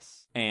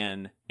 Yes.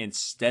 And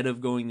instead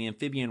of going the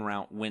amphibian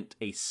route, went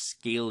a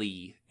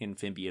scaly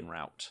amphibian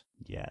route.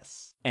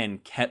 Yes.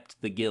 And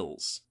kept the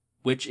gills,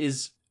 which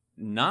is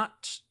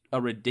not a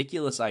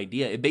ridiculous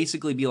idea. It'd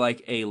basically be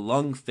like a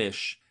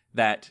lungfish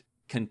that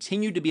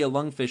continued to be a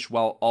lungfish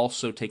while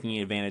also taking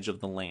advantage of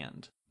the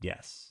land.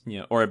 Yes.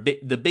 Or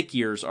the bick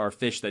ears are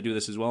fish that do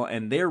this as well,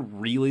 and they're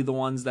really the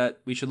ones that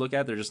we should look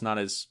at. They're just not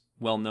as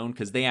well known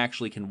because they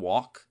actually can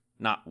walk,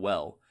 not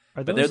well.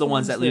 But they're the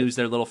ones that lose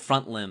their little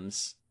front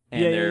limbs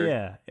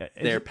and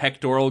their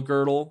pectoral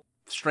girdle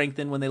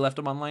strengthened when they left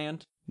them on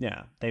land.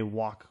 Yeah, they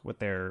walk with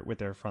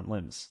their front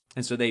limbs.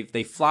 And so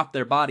they flop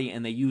their body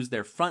and they use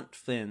their front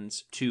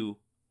fins to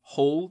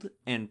hold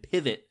and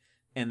pivot,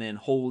 and then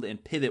hold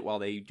and pivot while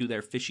they do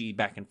their fishy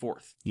back and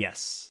forth.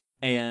 Yes.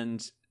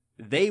 And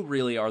they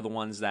really are the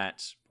ones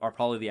that are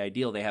probably the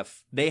ideal.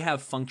 They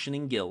have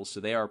functioning gills, so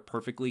they are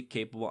perfectly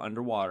capable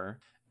underwater,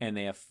 and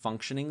they have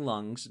functioning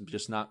lungs,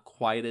 just not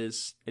quite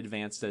as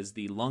advanced as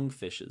the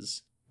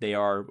lungfishes. They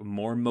are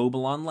more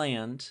mobile on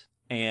land,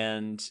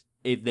 and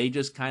if they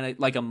just kind of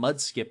like a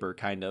mud skipper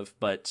kind of,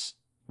 but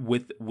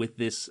with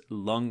this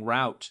lung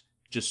route,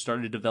 just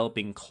started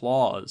developing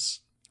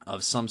claws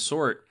of some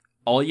sort,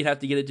 all you'd have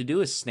to get it to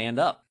do is stand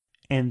up.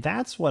 And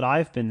that's what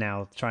I've been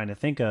now trying to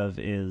think of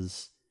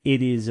is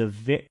it is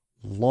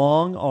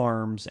long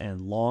arms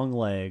and long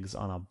legs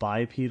on a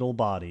bipedal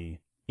body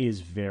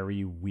is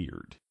very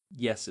weird.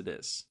 Yes, it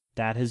is.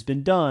 That has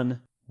been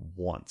done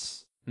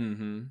once.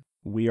 Mm-hmm.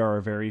 We are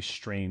a very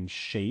strange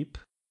shape.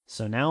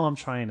 So now I'm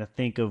trying to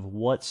think of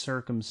what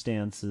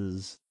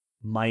circumstances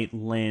might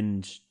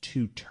lend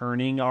to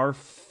turning our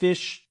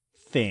fish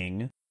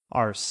thing,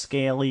 our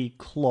scaly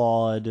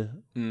clawed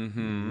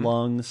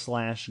lung/gill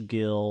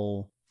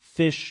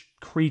fish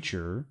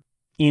creature,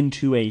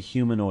 into a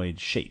humanoid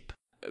shape.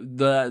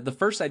 The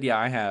first idea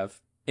I have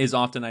is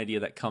often an idea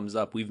that comes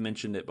up. We've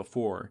mentioned it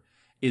before.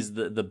 Is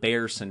the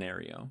bear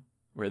scenario,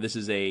 where this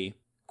is a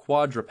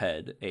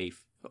quadruped, a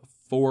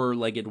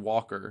four-legged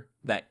walker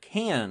that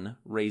can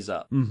raise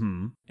up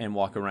and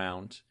walk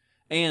around.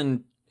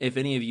 And if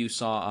any of you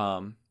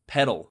saw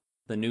Petal,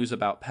 the news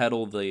about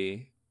Petal,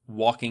 the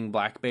walking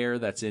black bear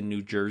that's in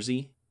New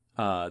Jersey,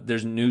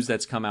 there's news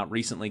that's come out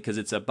recently because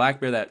it's a black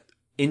bear that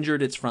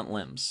injured its front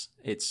limbs.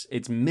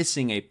 It's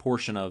missing a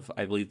portion of,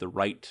 I believe, the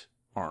right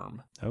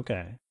arm.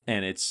 Okay.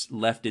 And its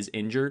left is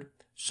injured.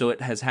 So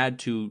it has had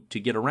to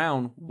get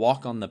around,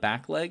 walk on the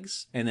back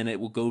legs, and then it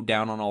will go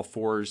down on all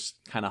fours,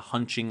 kind of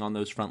hunching on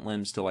those front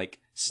limbs to like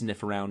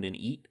sniff around and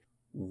eat.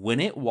 When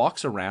it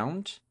walks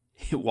around,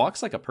 it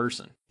walks like a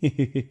person.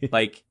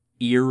 Like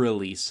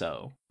eerily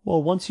so.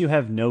 Well, once you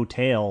have no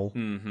tail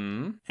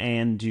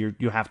and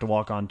you have to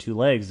walk on two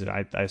legs,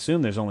 I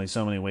assume there's only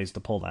so many ways to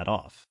pull that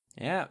off.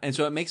 Yeah, and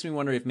so it makes me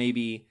wonder if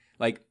maybe,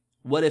 like,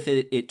 what if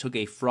it took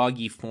a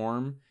froggy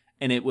form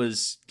and it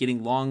was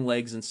getting long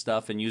legs and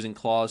stuff and using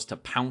claws to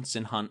pounce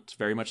and hunt,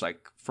 very much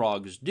like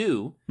frogs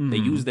do. They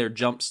use their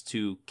jumps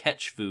to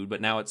catch food,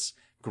 but now it's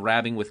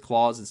grabbing with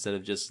claws instead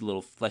of just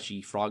little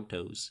fleshy frog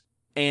toes.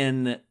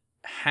 And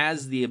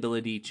has the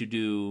ability to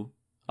do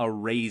a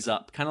raise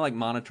up, kind of like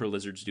monitor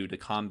lizards do to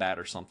combat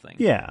or something.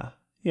 Yeah,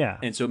 yeah.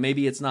 And so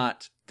maybe it's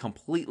not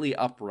completely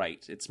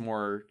upright. It's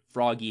more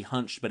froggy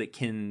hunched, but it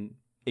can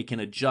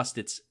adjust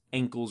its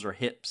ankles or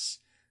hips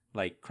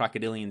like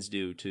crocodilians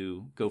do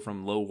to go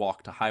from low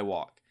walk to high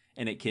walk.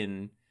 And it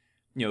can,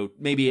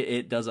 maybe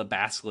it does a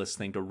basilisk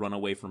thing to run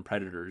away from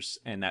predators,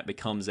 and that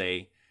becomes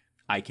I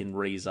can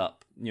raise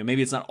up.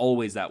 Maybe it's not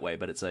always that way,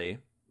 but it's a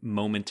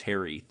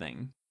momentary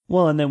thing.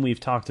 Well, and then we've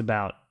talked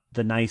about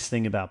the nice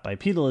thing about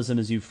bipedalism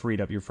is you've freed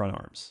up your front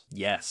arms.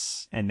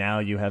 Yes. And now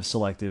you have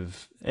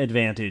selective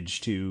advantage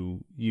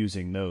to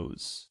using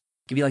those.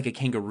 It could be like a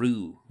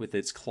kangaroo with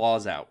its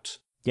claws out.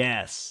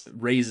 Yes. It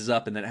raises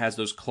up and then it has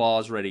those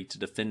claws ready to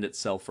defend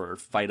itself or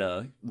fight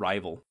a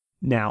rival.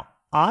 Now,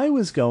 I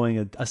was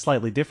going a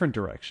slightly different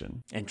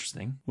direction.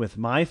 Interesting. With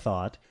my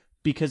thought,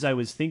 because I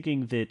was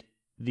thinking that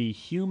the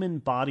human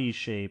body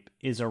shape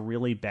is a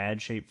really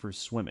bad shape for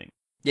swimming.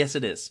 Yes,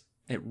 it is.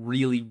 It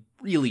really,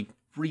 really,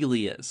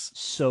 really is.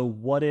 So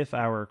what if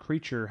our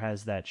creature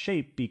has that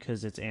shape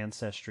because its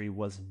ancestry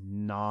was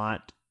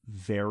not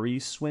very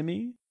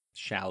swimmy?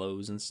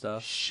 Shallows and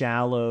stuff.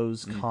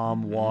 Shallows,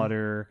 calm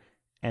water.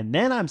 And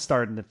then I'm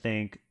starting to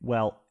think,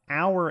 well,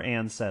 our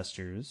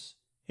ancestors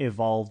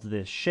evolved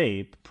this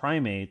shape,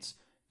 primates,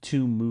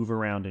 to move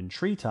around in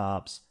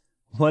treetops.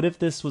 What if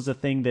this was a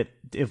thing that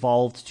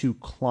evolved to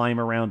climb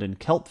around in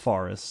kelp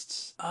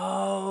forests?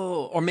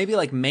 Oh, or maybe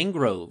like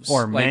mangroves.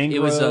 Or like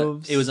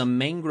mangroves. It was a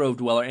mangrove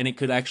dweller, and it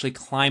could actually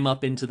climb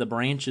up into the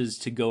branches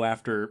to go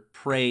after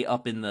prey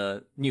up in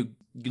the... You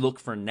look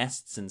for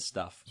nests and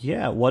stuff.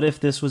 Yeah, what if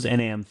this was an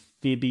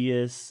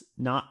amphibious,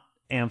 not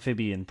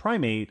amphibian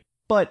primate,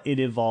 but it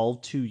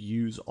evolved to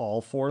use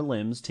all four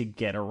limbs to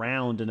get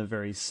around in a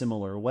very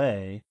similar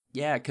way?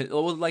 Yeah,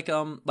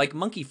 like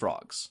monkey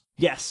frogs.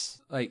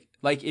 Yes.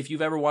 Like if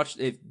you've ever watched,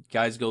 if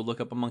guys go look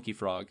up a monkey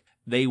frog,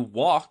 they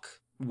walk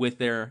with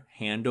their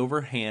hand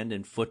over hand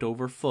and foot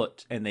over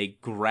foot, and they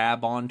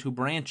grab onto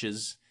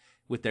branches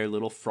with their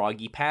little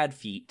froggy pad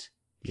feet,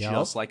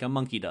 just like a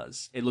monkey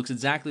does. It looks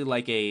exactly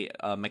like a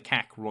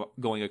macaque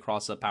going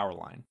across a power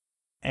line.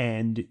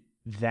 And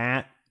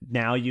that,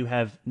 now you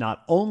have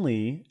not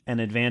only an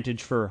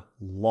advantage for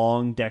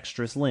long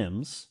dexterous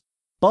limbs,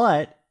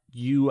 but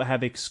you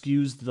have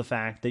excused the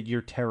fact that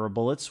you're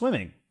terrible at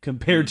swimming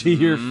compared to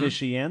your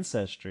fishy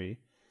ancestry.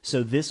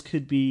 So this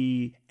could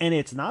be, and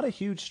it's not a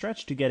huge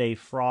stretch to get a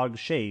frog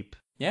shape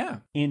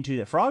into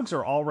the... Frogs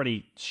are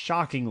already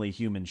shockingly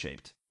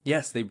human-shaped.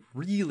 Yes, they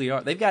really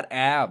are. They've got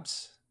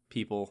abs,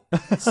 people.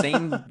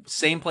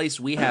 Same place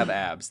we have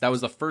abs. That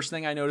was the first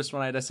thing I noticed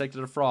when I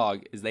dissected a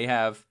frog, is they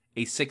have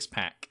a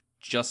six-pack,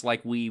 just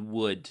like we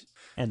would.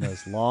 And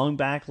those long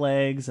back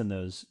legs and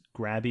those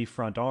grabby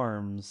front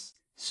arms.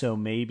 So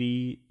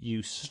maybe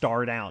you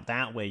start out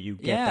that way, you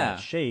get Yeah. that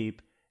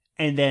shape,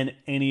 and then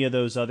any of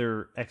those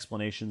other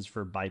explanations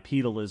for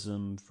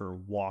bipedalism, for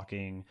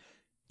walking,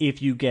 if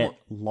you get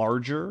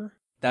larger.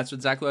 That's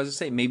exactly what I was going to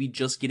say. Maybe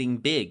just getting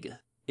big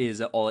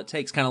is all it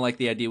takes. Kind of like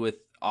the idea with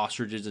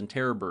ostriches and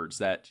terror birds,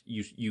 that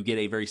you get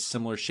a very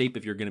similar shape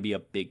if you're going to be a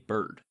big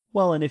bird.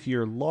 Well, and if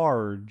you're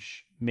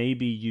large,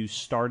 maybe you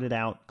started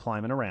out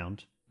climbing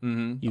around.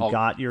 Mm-hmm. You all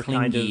got your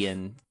kind of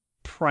and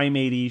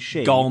primate-y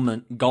shape.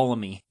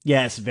 Gollum-y.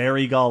 Yes,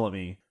 very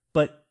Gollum-y.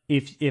 But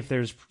if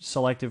there's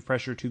selective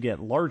pressure to get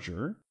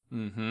larger,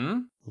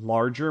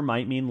 larger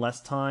might mean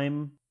less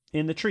time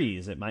in the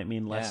trees. It might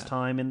mean less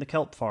time in the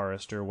kelp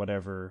forest or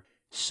whatever.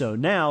 So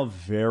now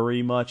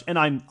very much, and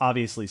I'm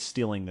obviously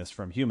stealing this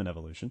from human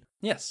evolution.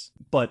 Yes.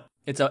 But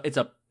it's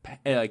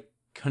a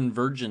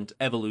convergent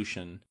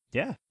evolution.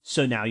 Yeah.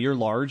 So now you're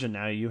large, and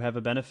now you have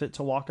a benefit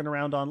to walking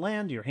around on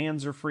land. Your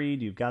hands are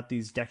freed. You've got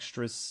these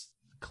dexterous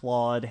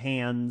clawed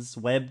hands,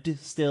 webbed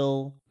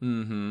still.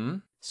 Mm-hmm.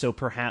 So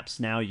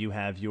perhaps now you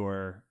have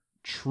your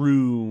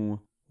true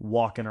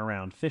walking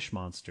around fish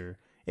monster,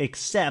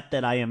 except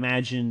that I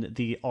imagine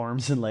the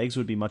arms and legs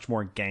would be much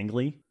more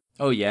gangly.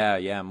 Oh,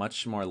 yeah,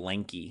 much more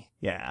lanky.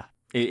 Yeah.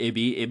 It'd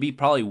be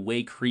probably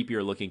way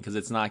creepier looking, because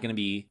it's not going to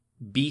be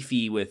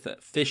beefy with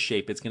fish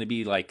shape. It's going to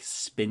be like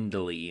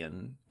spindly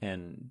and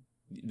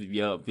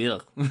yeah.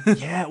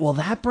 Yeah, well,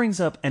 that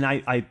brings up, and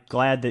I'm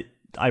glad that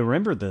I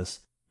remembered this.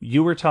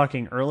 You were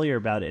talking earlier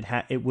about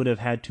it would have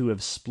had to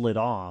have split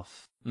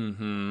off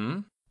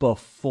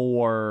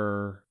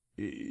before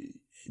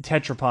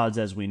tetrapods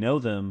as we know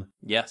them.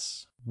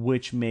 Yes.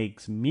 Which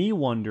makes me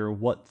wonder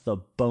what the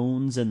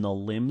bones and the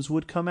limbs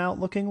would come out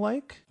looking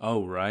like.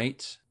 Oh,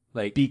 right.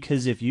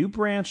 Because if you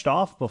branched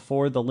off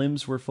before the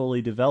limbs were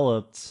fully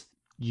developed,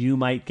 you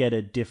might get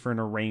a different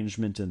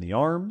arrangement in the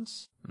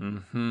arms.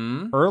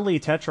 Early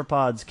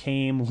tetrapods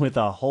came with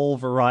a whole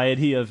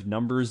variety of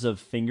numbers of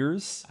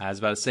fingers. I was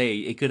about to say,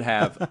 it could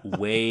have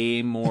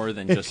way more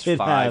than just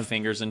 5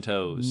 fingers and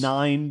toes.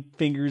 9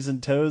 fingers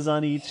and toes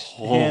on each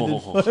hand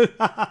and foot.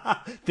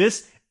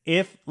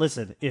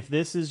 If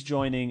this is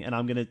joining, and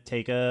I'm going to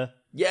take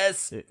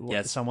yes,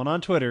 someone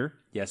on Twitter.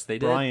 Yes, they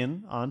did.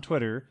 Brian on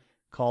Twitter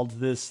called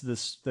this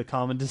the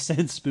Common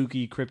Descent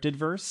Spooky Cryptid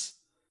Verse.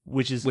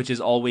 Which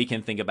is all we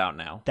can think about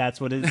now. That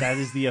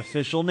is the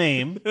official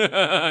name.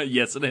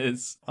 Yes, it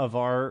is. Of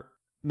our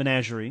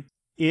menagerie.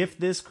 If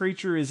this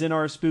creature is in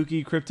our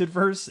spooky cryptid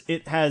verse,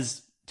 it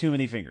has too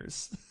many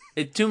fingers.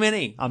 Too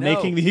many. I'm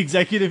making the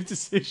executive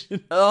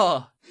decision.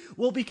 Oh.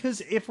 Well,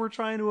 because if we're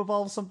trying to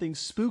evolve something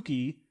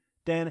spooky,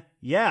 then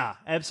yeah,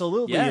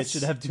 absolutely, yes. It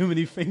should have too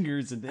many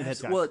fingers, and it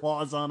has got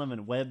claws on them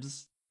and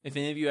webs. If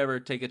any of you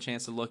ever take a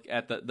chance to look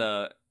at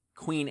the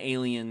Queen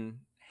Alien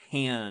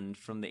hand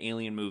from the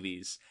Alien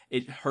movies,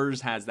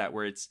 hers has that,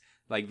 where it's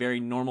like very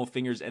normal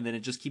fingers, and then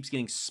it just keeps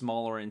getting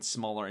smaller and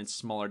smaller and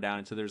smaller down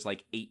until there's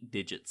like 8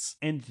 digits.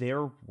 And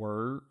there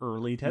were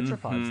early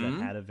tetrapods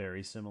that had a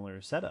very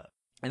similar setup.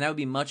 And that would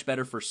be much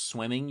better for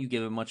swimming. You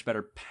give a much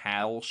better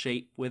paddle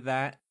shape with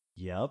that.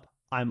 Yep.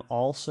 I'm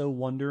also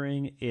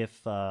wondering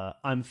if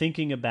I'm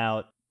thinking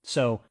about,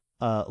 so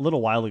a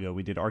little while ago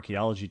we did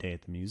archaeology day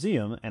at the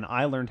museum, and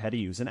I learned how to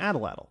use an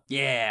atlatl.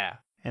 Yeah.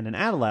 And an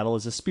atlatl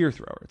is a spear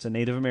thrower. It's a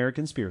Native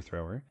American spear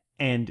thrower.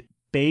 And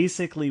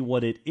basically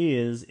what it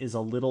is a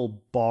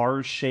little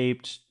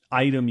bar-shaped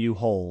item you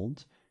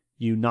hold.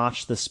 You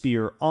notch the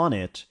spear on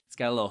it. It's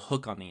got a little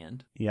hook on the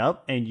end.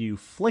 Yep. And you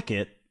flick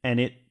it,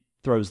 and it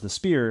throws the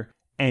spear.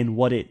 And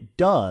what it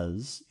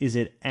does is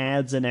it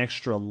adds an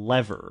extra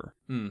lever.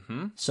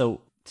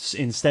 So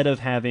instead of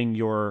having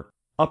your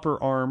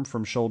upper arm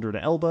from shoulder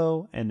to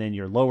elbow, and then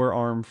your lower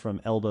arm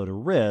from elbow to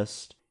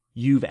wrist,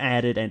 you've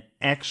added an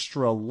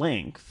extra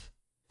length.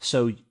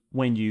 So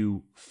when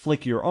you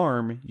flick your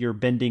arm, you're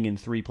bending in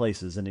 3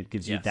 places, and it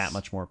gives you that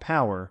much more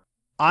power.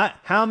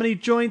 How many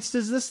joints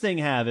does this thing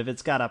have if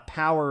it's got to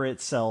power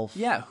itself?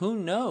 Yeah, who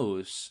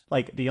knows?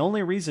 Like, the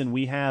only reason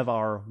we have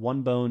our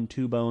 1 bone,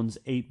 2 bones,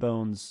 8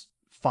 bones,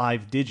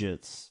 5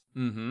 digits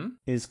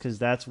is because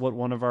that's what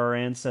one of our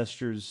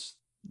ancestors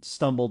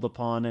stumbled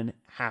upon and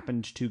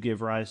happened to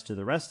give rise to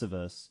the rest of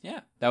us.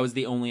 Yeah, that was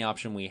the only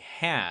option we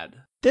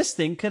had. This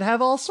thing could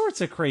have all sorts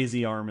of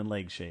crazy arm and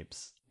leg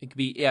shapes. It could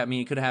be, yeah, I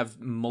mean, it could have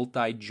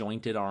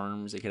multi-jointed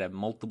arms. It could have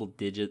multiple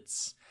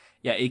digits.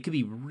 Yeah, it could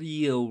be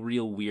real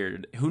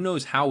weird. Who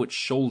knows how its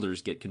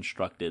shoulders get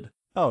constructed?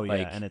 Oh,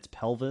 yeah, and its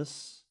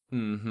pelvis.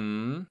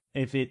 Mm-hmm.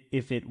 If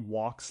it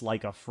walks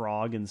like a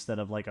frog instead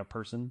of like a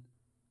person,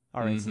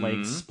 or its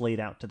legs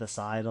splayed out to the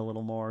side a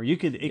little more. It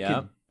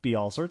could be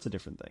all sorts of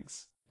different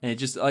things. And it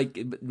just, like,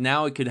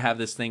 now it could have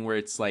this thing where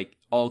it's, like,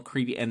 all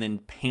creepy, and then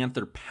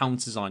Panther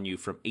pounces on you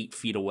from 8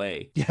 feet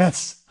away.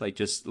 Yes. Like,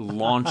 just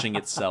launching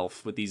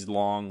itself with these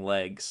long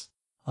legs.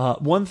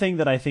 One thing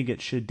that I think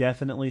it should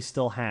definitely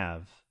still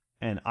have,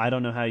 and I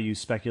don't know how you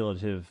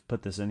speculative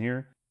put this in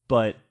here,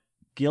 but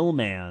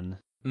Gillman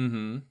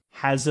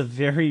has a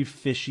very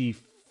fishy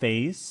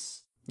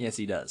face. Yes,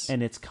 he does.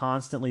 And it's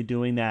constantly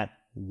doing that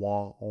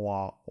wah,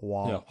 wah,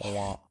 wah,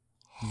 wah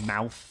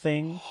mouth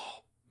thing.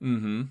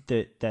 Mm-hmm.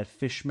 That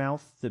fish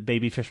mouth, the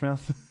baby fish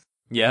mouth.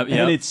 Yep.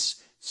 And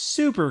it's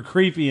super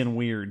creepy and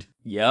weird.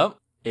 Yep.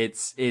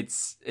 It's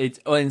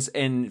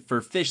and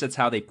for fish, that's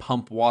how they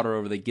pump water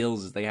over the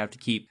gills, is they have to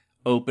keep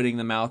opening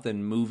the mouth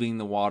and moving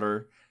the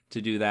water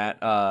to do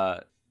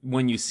that.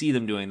 When you see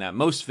them doing that,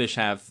 most fish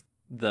have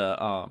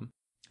the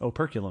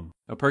Operculum.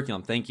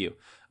 operculum. Thank you.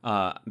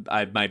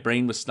 My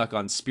brain was stuck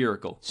on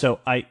spherical. So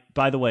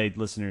by the way,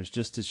 listeners,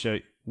 just to show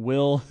you,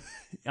 Will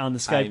on the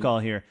Skype call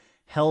here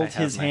held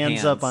his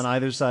hands up on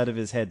either side of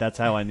his head. That's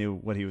how I knew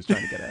what he was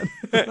trying to get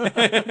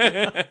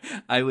at.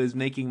 I was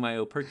making my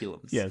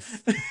operculums.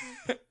 Yes.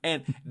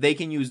 And they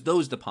can use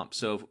those to pump.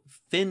 So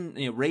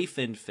ray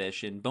finned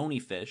fish and bony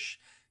fish,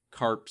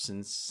 carps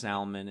and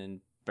salmon and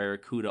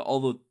barracuda,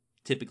 all the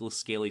typical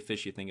scaly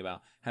fish you think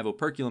about, have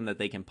operculum that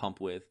they can pump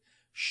with.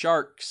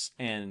 Sharks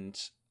and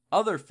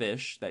other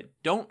fish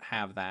that don't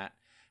have that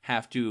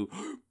have to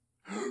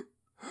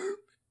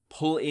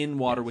pull in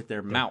water with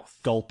their mouth.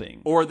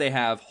 Gulping. Or they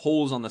have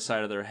holes on the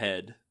side of their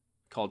head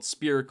called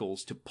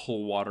spiracles to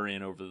pull water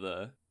in over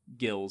the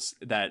gills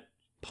that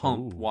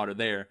pump water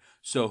there.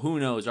 So who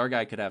knows? Our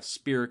guy could have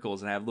spiracles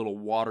and have little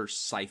water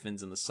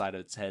siphons in the side of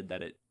its head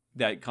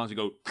that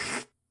constantly go...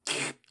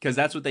 Because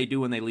that's what they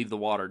do when they leave the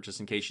water, just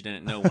in case you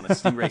didn't know. When a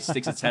stingray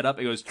sticks its head up,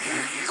 it goes...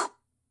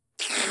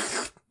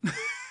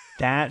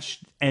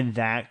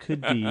 That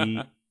could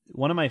be...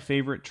 One of my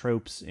favorite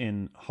tropes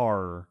in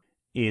horror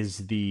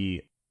is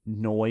the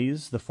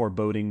noise, the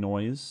foreboding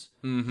noise.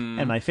 Mm-hmm.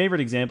 And my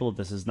favorite example of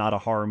this is not a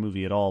horror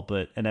movie at all,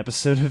 but an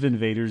episode of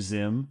Invader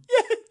Zim.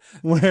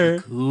 Where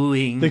the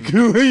cooing. The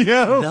cooing.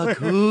 The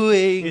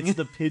cooing. It's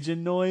the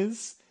pigeon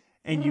noise.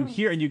 And you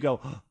hear and you go,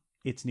 oh,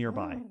 it's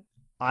nearby.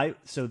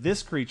 So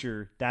this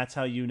creature, that's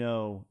how you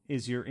know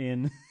is you're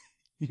in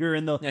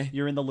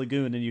the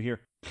lagoon and you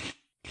hear.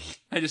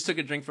 I just took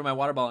a drink from my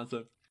water bottle and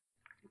so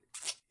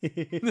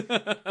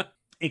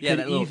it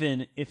could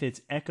even, if it's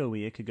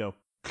echoey, it could go.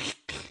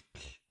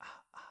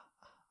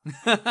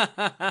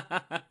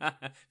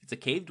 It's a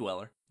cave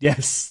dweller.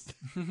 Yes.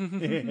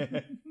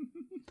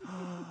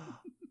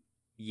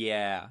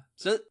 Yeah.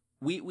 So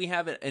we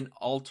have an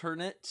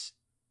alternate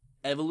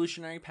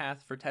evolutionary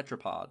path for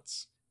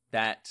tetrapods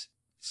that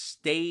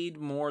stayed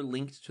more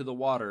linked to the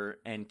water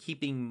and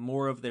keeping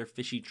more of their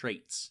fishy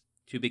traits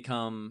to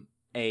become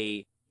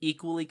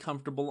equally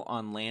comfortable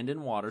on land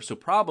and water. So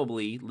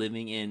probably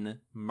living in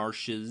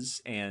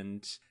marshes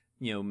and,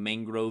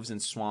 mangroves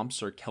and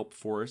swamps or kelp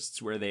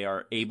forests where they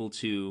are able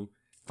to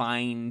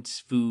find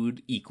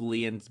food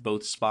equally in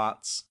both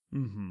spots.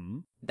 Mm-hmm.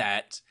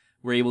 That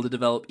we're able to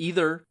develop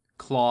either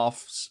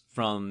claws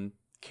from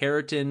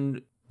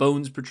keratin,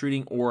 bones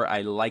protruding, or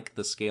I like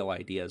the scale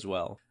idea as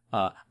well.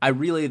 I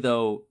really,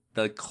 though,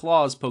 the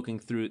claws poking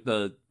through,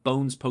 the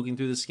bones poking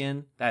through the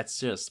skin, that's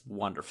just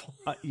wonderful.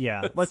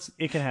 Yeah,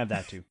 it can have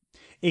that too.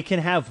 It can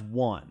have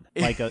one.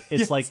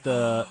 It's like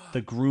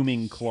the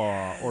grooming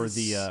claw or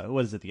the,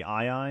 what is it, the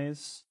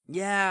eyes?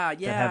 Yeah.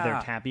 That have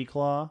their tappy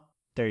claw.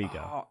 There you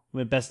go.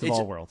 Best of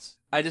all worlds.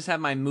 I just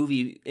have my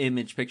movie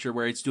image picture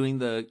where it's doing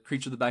the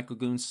Creature of the Black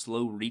Lagoon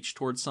slow reach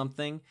towards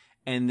something,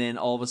 and then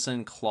all of a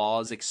sudden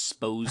claws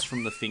exposed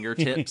from the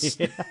fingertips.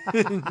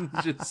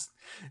 Just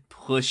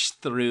push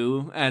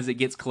through as it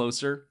gets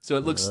closer. So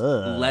it looks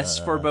less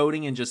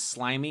foreboding and just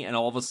slimy, and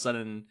all of a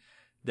sudden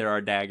there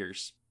are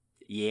daggers.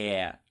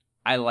 Yeah.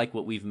 I like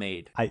what we've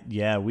made.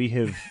 We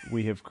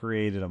have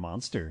created a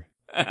monster.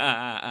 And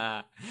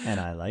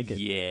I like it.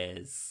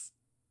 Yes.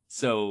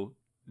 So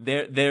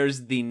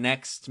there's the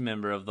next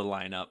member of the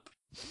lineup.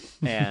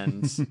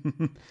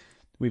 And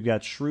we've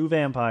got shrew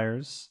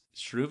vampires.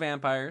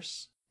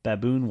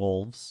 Baboon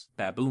wolves.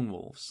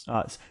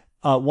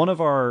 One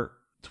of our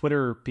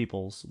Twitter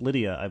peoples,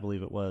 Lydia, I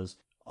believe it was,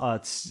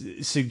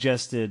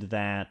 suggested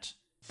that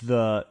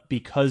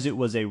because it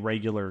was a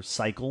regular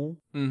cycle,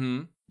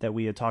 that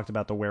we had talked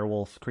about the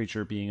werewolf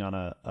creature being on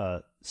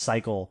a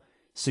cycle,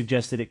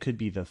 suggested it could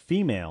be the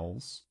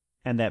females,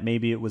 and that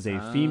maybe it was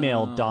a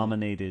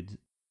female-dominated...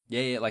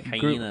 Yeah, like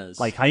hyenas.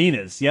 Like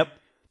hyenas, yep.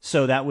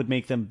 So that would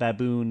make them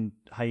baboon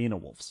hyena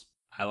wolves.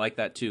 I like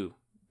that too.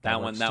 That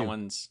one's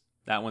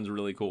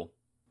really cool.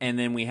 And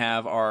then we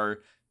have our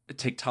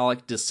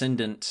Tiktaalik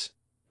descendant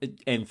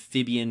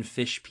amphibian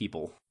fish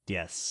people.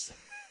 Yes.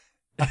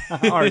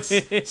 Our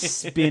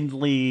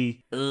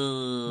spindly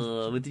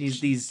with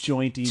these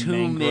jointy too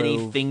mangrove.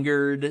 many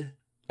fingered.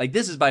 Like,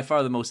 this is by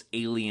far the most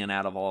alien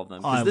out of all of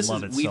them. I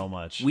love it so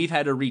much. We've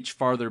had to reach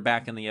farther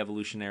back in the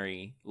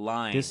evolutionary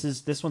line.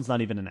 This one's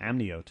not even an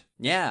amniote.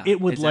 Yeah,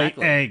 it would lay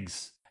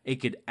eggs. It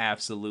could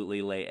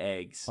absolutely lay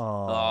eggs.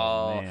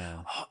 Oh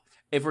man!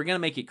 If we're gonna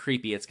make it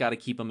creepy, it's got to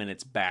keep them in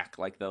its back,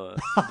 like the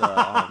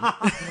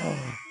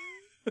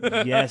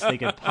Yes, they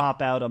could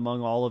pop out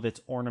among all of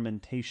its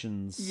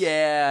ornamentations.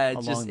 Yeah,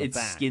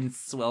 its skin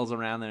swells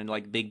around and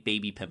like big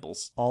baby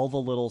pimples. All the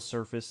little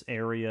surface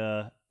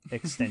area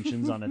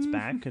extensions on its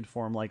back could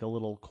form like a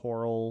little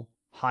coral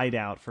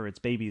hideout for its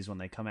babies when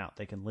they come out.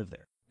 They can live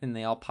there. And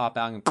they all pop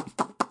out and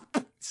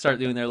start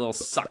doing their little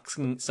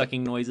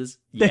sucking noises.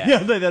 Yeah,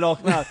 they'd all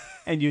come out,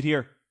 and you'd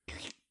hear.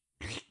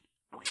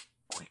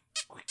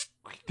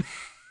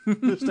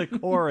 Just a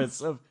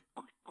chorus of...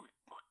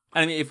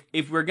 I mean,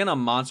 if we're gonna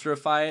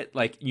monsterify it,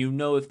 like,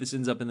 if this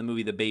ends up in the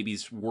movie, the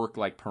babies work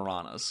like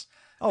piranhas.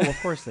 Oh, of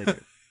course they do.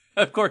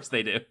 Of course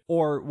they do.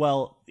 Or,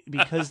 well,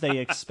 because they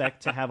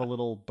expect to have a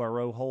little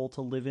burrow hole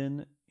to live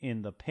in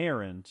the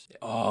parent.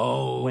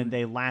 Oh. When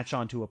they latch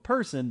onto a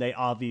person, they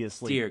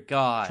obviously Dear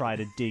God. try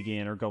to dig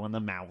in or go in the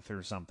mouth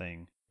or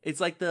something. It's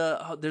like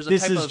there's a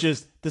this type is of,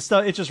 just the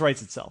stuff. It just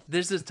writes itself.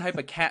 There's this type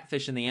of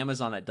catfish in the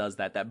Amazon that does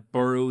that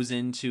burrows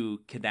into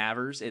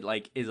cadavers. It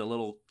like is a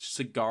little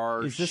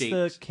cigar Is this shaped.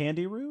 the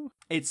Candiru?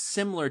 It's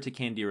similar to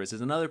Candiru. It's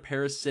another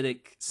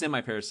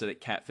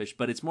semi-parasitic catfish,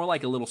 but it's more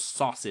like a little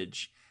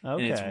sausage.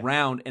 Okay. And it's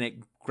round, and it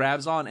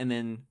grabs on, and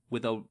then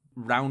with a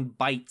round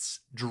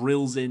bites,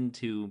 drills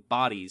into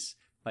bodies.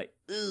 Like,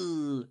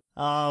 ugh.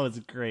 Oh, it's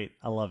great.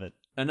 I love it.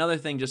 Another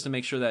thing, just to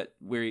make sure that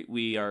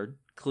we are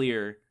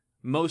clear,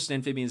 most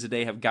amphibians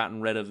today have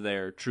gotten rid of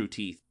their true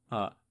teeth.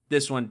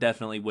 This one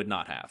definitely would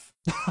not have.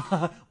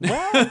 Well,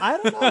 I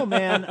don't know,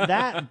 man.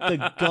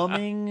 The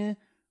gumming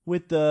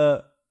with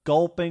the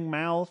gulping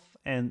mouth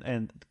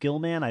and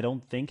Gillman, I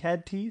don't think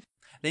had teeth.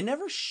 They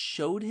never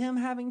showed him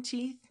having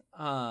teeth.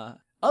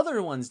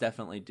 Other ones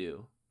definitely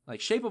do. Like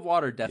Shape of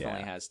Water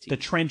definitely has teeth. The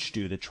Trench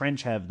do. The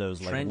Trench have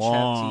those like Trench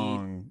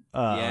long,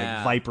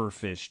 like viper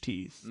fish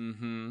teeth.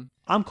 Mm-hmm.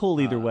 I'm cool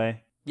either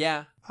way.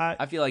 Yeah,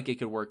 I feel like it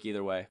could work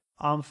either way.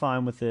 I'm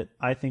fine with it.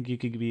 I think you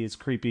could be as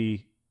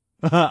creepy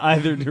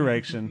either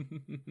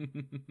direction.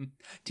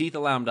 Teeth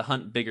allow him to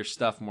hunt bigger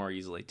stuff more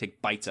easily,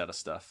 take bites out of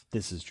stuff.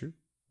 This is true.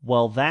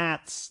 Well,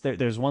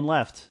 there's one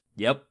left.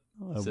 Yep.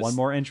 One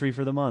more entry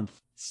for the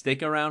month.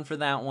 Stick around for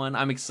that one.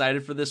 I'm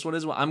excited for this one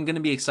as well. I'm going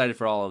to be excited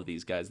for all of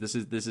these guys. This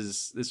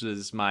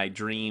was my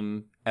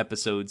dream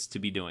episodes to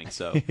be doing.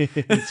 So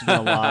it's been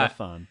a lot of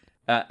fun.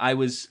 I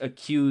was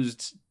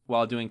accused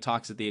while doing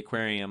talks at the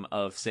aquarium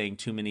of saying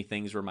too many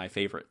things were my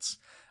favorites.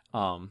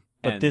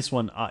 But this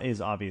one is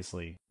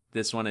obviously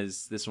this one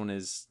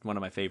is one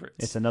of my favorites.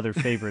 It's another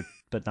favorite,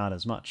 but not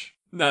as much.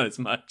 Not as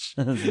much.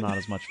 Not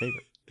as much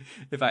favorite.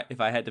 If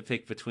I had to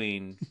pick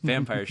between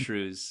vampire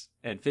shrews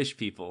and fish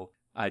people,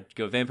 I'd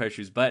go vampire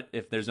shrews. But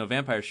if there's no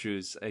vampire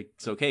shrews,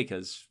 it's okay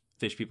because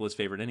fish people is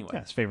favorite anyway. Yeah,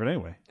 it's favorite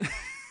anyway.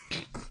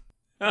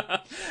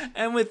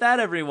 And with that,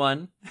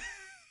 everyone,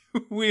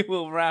 we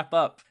will wrap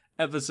up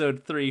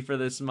episode 3 for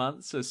this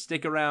month. So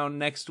stick around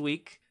next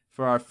week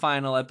for our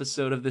final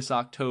episode of this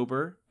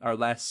October, our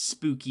last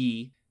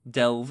spooky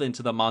delve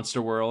into the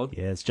monster world.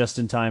 Yeah, it's just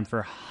in time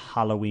for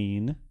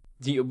Halloween.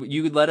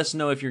 You could let us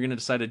know if you're going to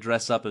decide to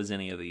dress up as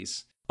any of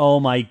these. Oh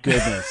my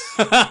goodness.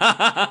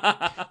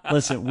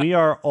 Listen, we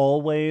are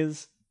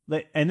always,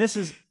 and this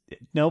is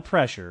no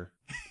pressure,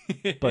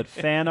 but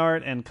fan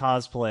art and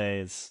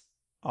cosplays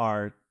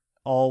are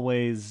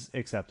always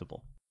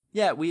acceptable.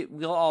 Yeah,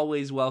 we'll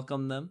always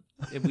welcome them.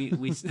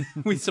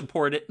 We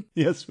support it.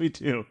 Yes, we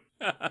do.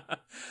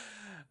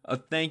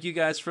 Thank you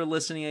guys for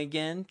listening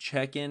again.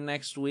 Check in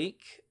next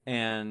week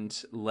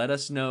and let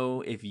us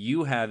know if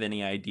you have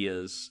any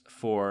ideas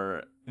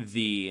for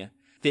the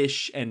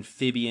fish,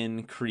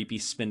 amphibian, creepy,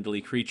 spindly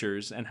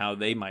creatures and how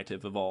they might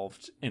have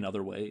evolved in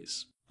other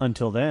ways.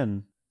 Until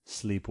then,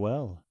 sleep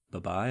well.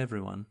 Bye-bye,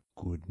 everyone.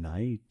 Good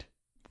night.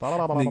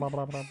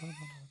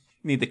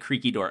 Need the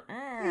creaky door.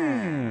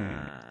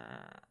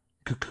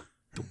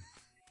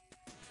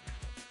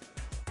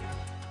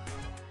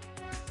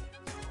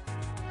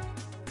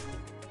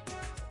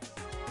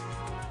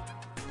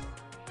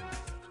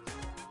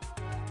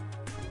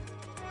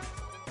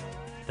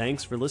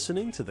 Thanks for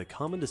listening to the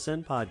Common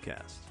Descent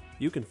podcast.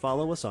 You can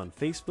follow us on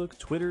Facebook,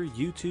 Twitter,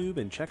 YouTube,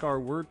 and check our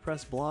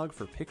WordPress blog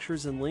for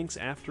pictures and links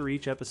after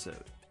each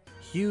episode.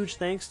 Huge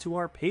thanks to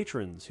our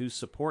patrons whose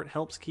support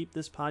helps keep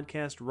this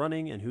podcast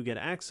running and who get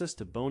access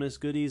to bonus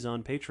goodies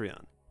on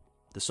Patreon.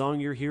 The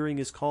song you're hearing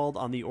is called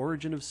On the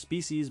Origin of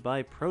Species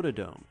by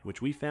Protodome,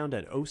 which we found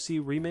at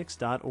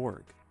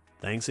ocremix.org.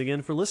 Thanks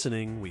again for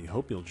listening. We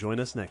hope you'll join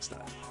us next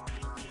time.